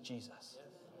name is Jesus.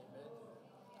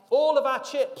 All of our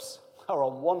chips are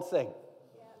on one thing.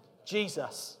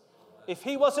 Jesus. If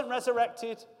he wasn't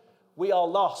resurrected, we are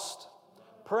lost.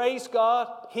 Praise God,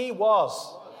 he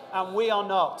was, and we are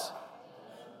not.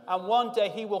 And one day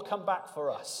he will come back for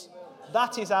us.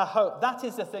 That is our hope. That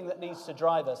is the thing that needs to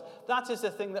drive us. That is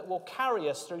the thing that will carry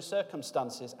us through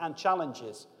circumstances and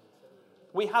challenges.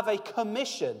 We have a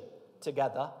commission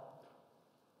together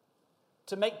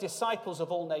to make disciples of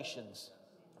all nations.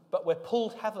 But we're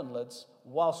pulled heavenwards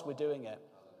whilst we're doing it.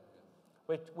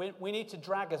 We need to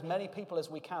drag as many people as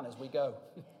we can as we go.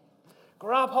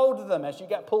 Grab hold of them as you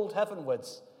get pulled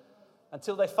heavenwards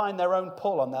until they find their own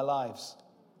pull on their lives.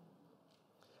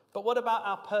 But what about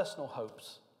our personal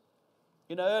hopes?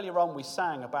 You know, earlier on we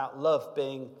sang about love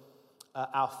being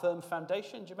our firm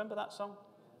foundation. Do you remember that song?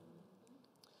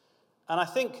 And I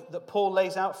think that Paul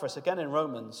lays out for us, again in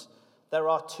Romans, there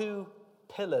are two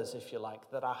pillars, if you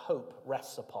like, that our hope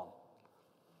rests upon.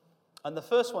 And the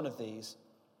first one of these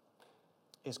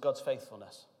is God's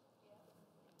faithfulness.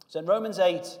 So in Romans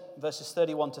 8, verses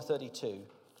 31 to 32, you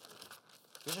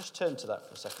just turn to that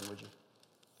for a second, would you?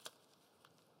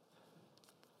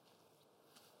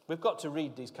 We've got to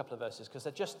read these couple of verses because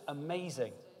they're just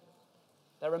amazing.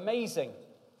 They're amazing.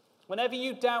 Whenever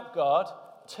you doubt God,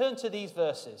 turn to these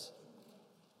verses.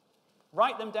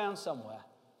 Write them down somewhere.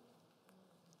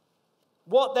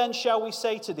 What then shall we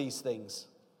say to these things?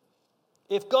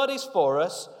 If God is for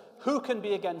us, who can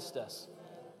be against us?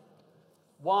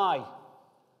 Why?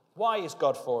 Why is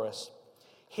God for us?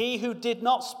 He who did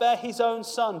not spare his own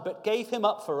son, but gave him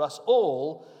up for us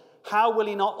all, how will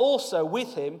he not also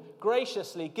with him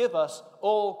graciously give us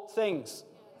all things?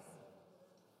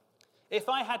 If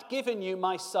I had given you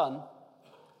my son,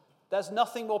 there's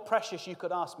nothing more precious you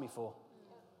could ask me for.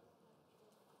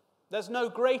 There's no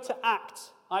greater act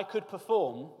I could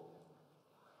perform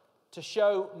to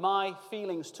show my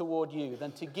feelings toward you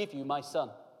than to give you my son.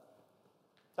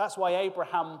 That's why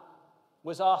Abraham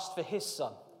was asked for his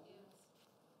son.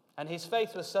 And his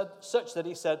faith was such that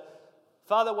he said,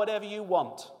 Father, whatever you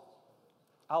want,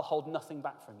 I'll hold nothing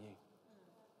back from you.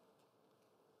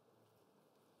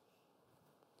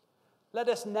 Let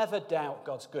us never doubt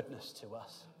God's goodness to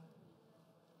us.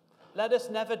 Let us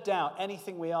never doubt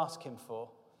anything we ask him for,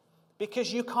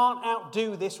 because you can't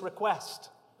outdo this request.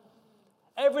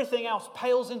 Everything else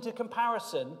pales into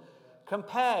comparison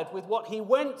compared with what he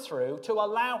went through to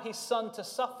allow his son to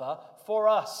suffer for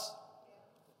us.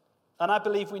 And I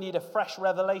believe we need a fresh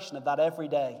revelation of that every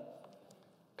day.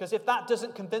 Because if that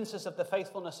doesn't convince us of the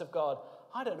faithfulness of God,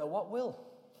 I don't know what will.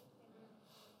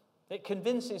 It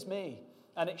convinces me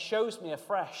and it shows me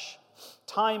afresh,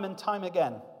 time and time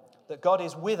again, that God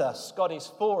is with us, God is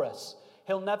for us.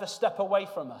 He'll never step away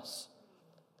from us.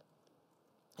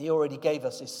 He already gave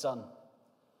us his son.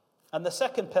 And the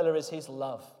second pillar is his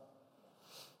love.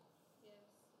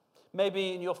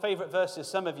 Maybe in your favorite verses,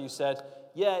 some of you said,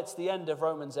 yeah, it's the end of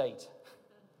Romans 8.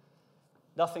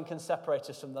 Nothing can separate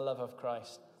us from the love of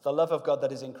Christ, the love of God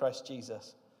that is in Christ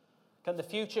Jesus. Can the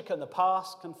future, can the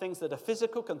past, can things that are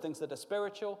physical, can things that are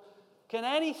spiritual, can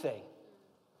anything?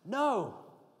 No,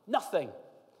 nothing.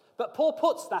 But Paul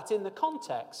puts that in the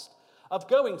context of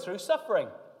going through suffering.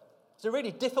 It's a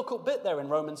really difficult bit there in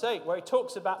Romans 8 where he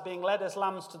talks about being led as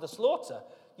lambs to the slaughter.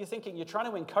 You're thinking, you're trying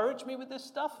to encourage me with this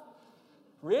stuff?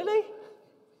 Really?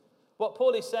 What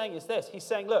Paul is saying is this. He's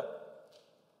saying, look,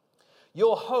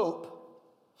 your hope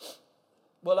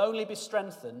will only be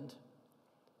strengthened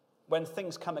when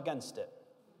things come against it.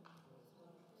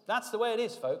 That's the way it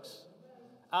is, folks.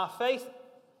 Our faith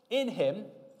in him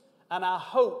and our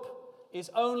hope is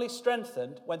only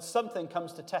strengthened when something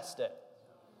comes to test it.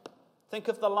 Think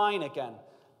of the line again.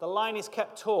 The line is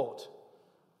kept taut,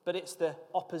 but it's the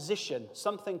opposition.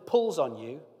 Something pulls on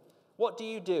you. What do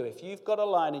you do? If you've got a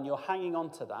line and you're hanging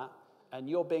on to that and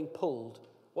you're being pulled,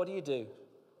 what do?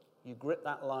 You grip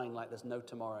that line like there's no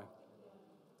tomorrow.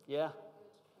 Yeah?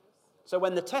 So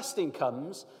when the testing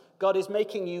comes, God is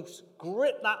making you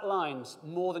grip that line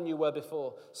more than you were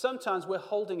before. Sometimes we're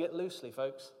holding it loosely,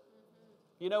 folks.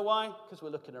 You know why? Because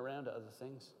we're looking around at other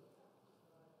things.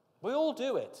 We all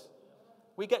do it.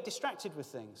 We get distracted with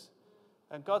things.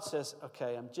 And God says,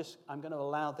 okay, I'm going to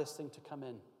allow this thing to come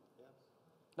in.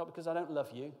 Not because I don't love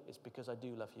you, it's because I do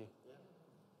love you.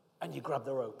 And you grab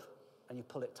the rope and you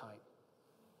pull it tight.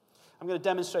 I'm going to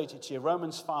demonstrate it to you.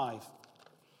 Romans 5.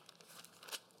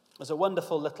 There's a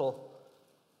wonderful little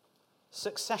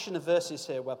succession of verses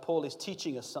here where Paul is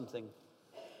teaching us something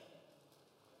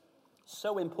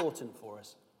so important for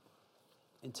us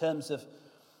in terms of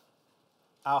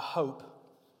our hope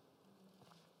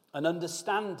and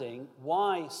understanding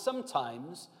why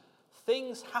sometimes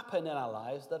things happen in our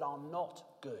lives that are not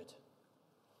good.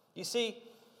 You see,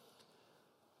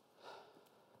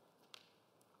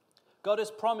 God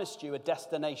has promised you a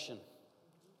destination,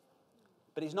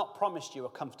 but he's not promised you a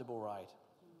comfortable ride.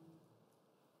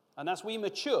 And as we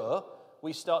mature,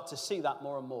 we start to see that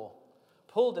more and more.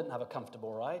 Paul didn't have a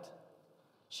comfortable ride.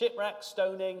 Shipwreck,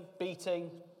 stoning,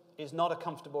 beating is not a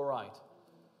comfortable ride.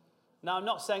 Now, I'm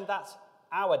not saying that's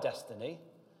our destiny,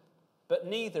 but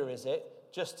neither is it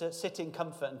just to sit in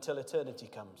comfort until eternity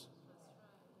comes.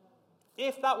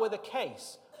 If that were the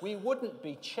case, we wouldn't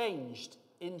be changed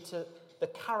into the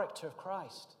character of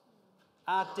Christ.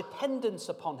 Our dependence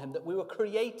upon him that we were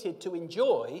created to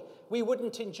enjoy, we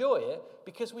wouldn't enjoy it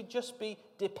because we'd just be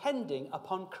depending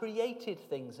upon created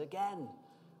things again,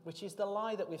 which is the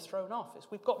lie that we've thrown off.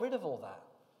 We've got rid of all that.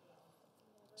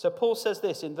 So Paul says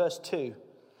this in verse 2.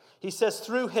 He says,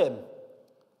 through him,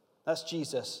 that's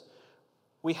Jesus,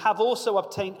 we have also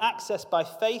obtained access by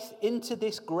faith into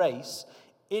this grace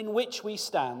in which we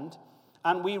stand,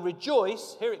 and we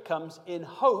rejoice, here it comes, in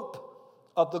hope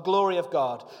of the glory of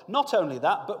God. Not only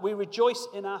that, but we rejoice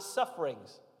in our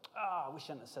sufferings. I wish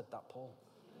I hadn't said that, Paul.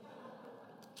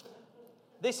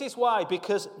 This is why,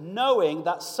 because knowing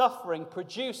that suffering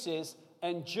produces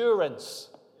endurance.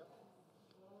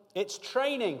 It's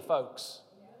training, folks.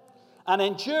 And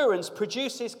endurance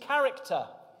produces character.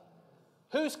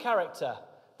 Whose character?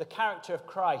 The character of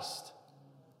Christ.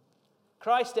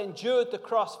 Christ endured the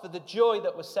cross for the joy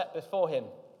that was set before him.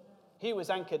 He was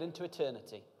anchored into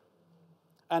eternity.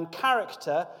 And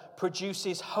character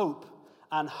produces hope.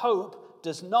 And hope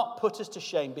does not put us to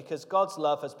shame because God's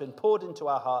love has been poured into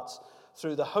our hearts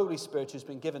through the Holy Spirit who's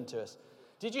been given to us.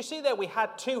 Did you see that we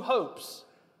had two hopes?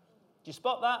 Did you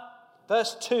spot that?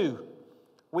 Verse 2.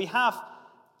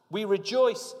 We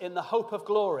rejoice in the hope of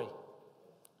glory.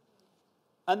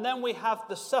 And then we have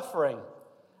the suffering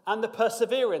and the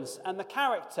perseverance and the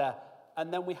character.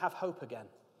 And then we have hope again.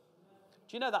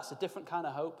 Do you know that's a different kind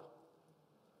of hope?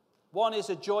 One is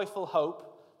a joyful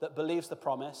hope that believes the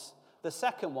promise. The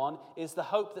second one is the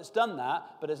hope that's done that,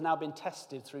 but has now been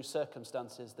tested through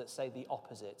circumstances that say the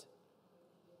opposite.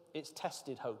 It's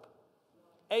tested hope.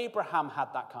 Abraham had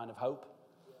that kind of hope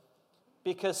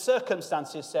because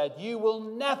circumstances said, you will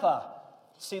never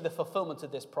see the fulfillment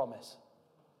of this promise.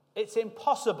 It's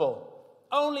impossible.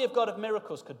 Only a God of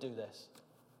miracles could do this.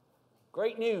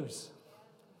 Great news.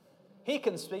 He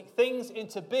can speak things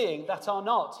into being that are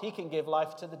not. He can give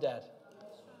life to the dead.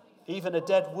 Even a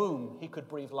dead womb, he could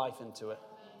breathe life into it.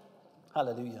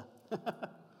 Hallelujah.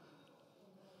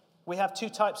 We have two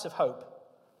types of hope.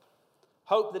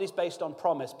 Hope that is based on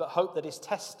promise, but hope that is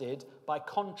tested by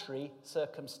contrary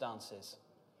circumstances.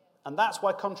 And that's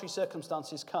why contrary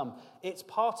circumstances come. It's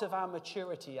part of our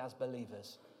maturity as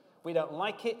believers. We don't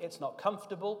like it, it's not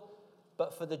comfortable,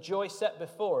 but for the joy set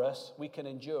before us, we can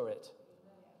endure it.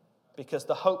 Because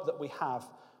the hope that we have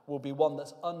will be one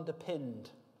that's underpinned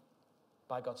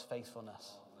by God's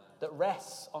faithfulness, that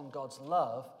rests on God's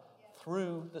love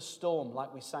through the storm,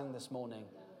 like we sang this morning.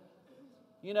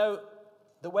 You know,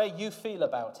 the way you feel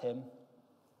about him,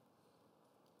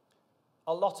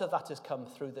 a lot of that has come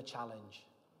through the challenge,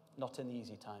 not in the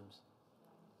easy times.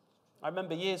 I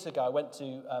remember years ago, I went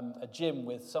to a gym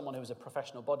with someone who was a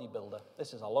professional bodybuilder.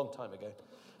 This is a long time ago,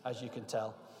 as you can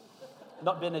tell.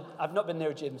 I've not been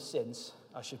near a gym since,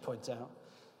 I should point out.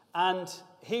 And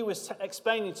he was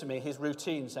explaining to me his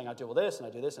routine, saying, I do all this and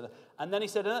I do this. And then he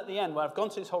said, and at the end, when I've gone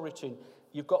through this whole routine,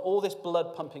 you've got all this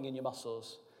blood pumping in your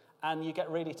muscles and you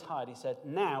get really tired. He said,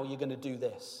 now you're going to do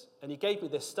this. And he gave me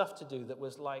this stuff to do that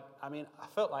was like, I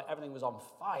felt like everything was on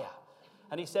fire.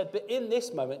 And he said, but in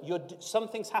this moment,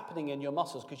 something's happening in your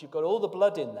muscles because you've got all the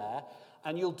blood in there,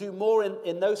 and you'll do more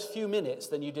in those few minutes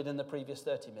than you did in the previous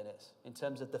 30 minutes in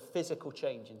terms of the physical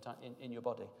change in your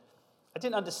body. I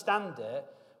didn't understand it,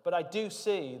 but I do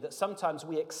see that sometimes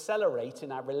we accelerate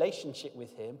in our relationship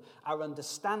with him, our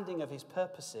understanding of his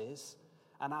purposes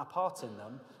and our part in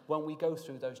them when we go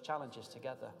through those challenges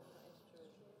together.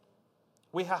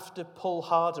 We have to pull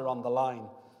harder on the line.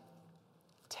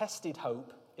 Tested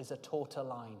hope is a tauter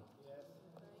line.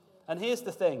 And here's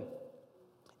the thing.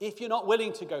 If you're not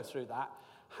willing to go through that,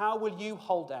 how will you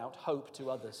hold out hope to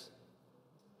others?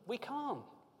 We can't.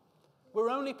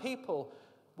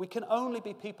 We can only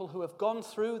be people who have gone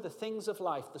through the things of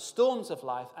life, the storms of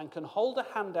life, and can hold a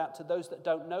hand out to those that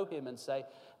don't know him and say,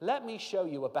 let me show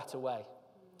you a better way.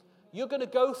 You're going to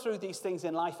go through these things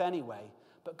in life anyway,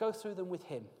 but go through them with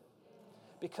him.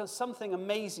 Because something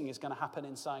amazing is going to happen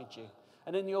inside you.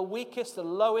 And in your weakest and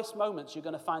lowest moments, you're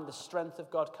going to find the strength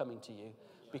of God coming to you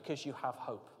because you have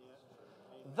hope.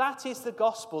 That is the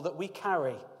gospel that we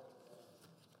carry.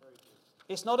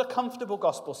 It's not a comfortable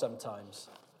gospel sometimes,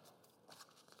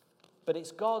 but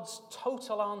it's God's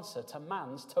total answer to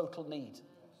man's total need.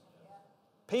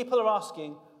 People are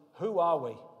asking, who are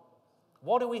we?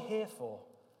 What are we here for?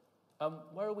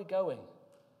 Where are we going?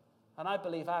 And I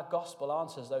believe our gospel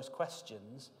answers those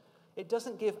questions. It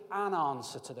doesn't give an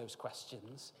answer to those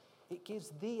questions. It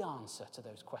gives the answer to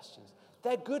those questions.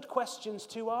 They're good questions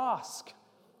to ask.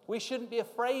 We shouldn't be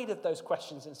afraid of those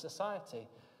questions in society.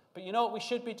 But you know what we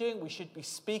should be doing? We should be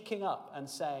speaking up and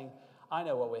saying, I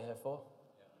know what we're here for.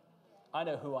 I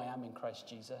know who I am in Christ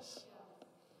Jesus.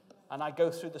 And I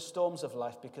go through the storms of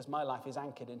life because my life is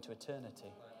anchored into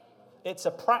eternity. It's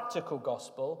a practical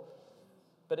gospel,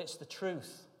 but it's the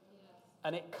truth.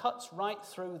 And it cuts right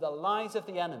through the lies of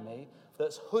the enemy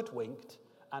that's hoodwinked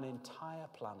an entire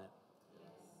planet.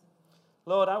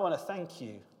 Lord, I want to thank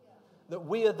you that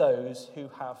we are those who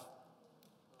have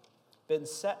been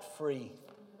set free.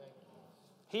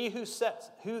 He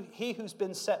who's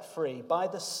been set free by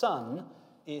the Son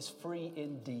is free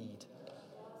indeed.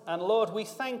 And Lord, we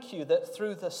thank you that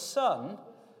through the Son,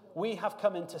 we have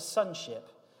come into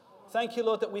sonship. Thank you,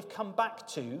 Lord, that we've come back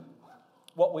to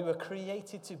what we were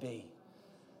created to be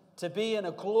in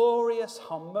a glorious,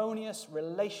 harmonious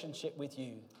relationship with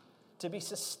you, to be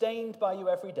sustained by you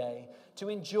every day, to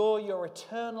enjoy your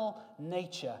eternal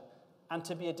nature, and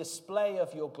to be a display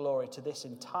of your glory to this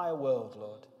entire world,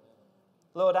 Lord.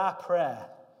 Lord, our prayer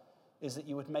is that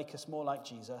you would make us more like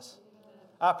Jesus.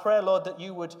 Our prayer, Lord, that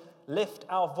you would lift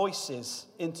our voices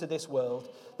into this world,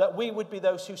 that we would be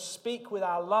those who speak with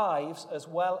our lives as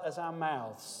well as our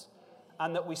mouths,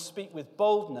 and that we speak with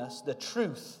boldness the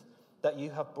truth that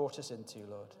you have brought us into,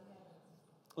 Lord.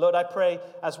 Lord, I pray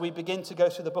as we begin to go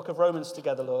through the book of Romans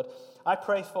together, Lord, I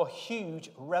pray for huge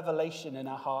revelation in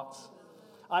our hearts.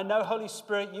 I know, Holy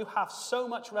Spirit, you have so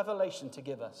much revelation to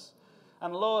give us.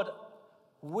 And Lord,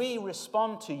 we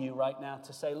respond to you right now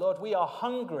to say, Lord, we are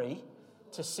hungry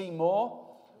to see more.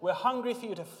 We're hungry for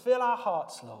you to fill our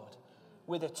hearts, Lord,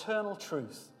 with eternal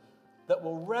truth that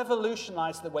will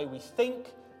revolutionize the way we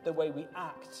think, the way we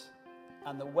act,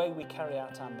 and the way we carry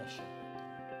out our mission.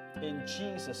 In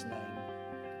Jesus' name,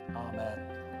 amen.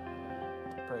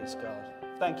 Praise God.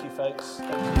 Thank you, folks.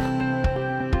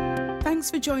 Thank you. Thanks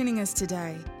for joining us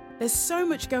today. There's so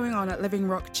much going on at Living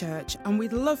Rock Church, and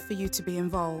we'd love for you to be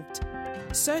involved.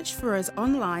 Search for us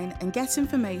online and get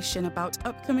information about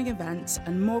upcoming events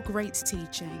and more great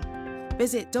teaching.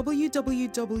 Visit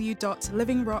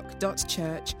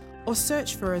www.livingrock.church or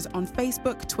search for us on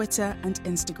Facebook, Twitter, and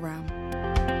Instagram.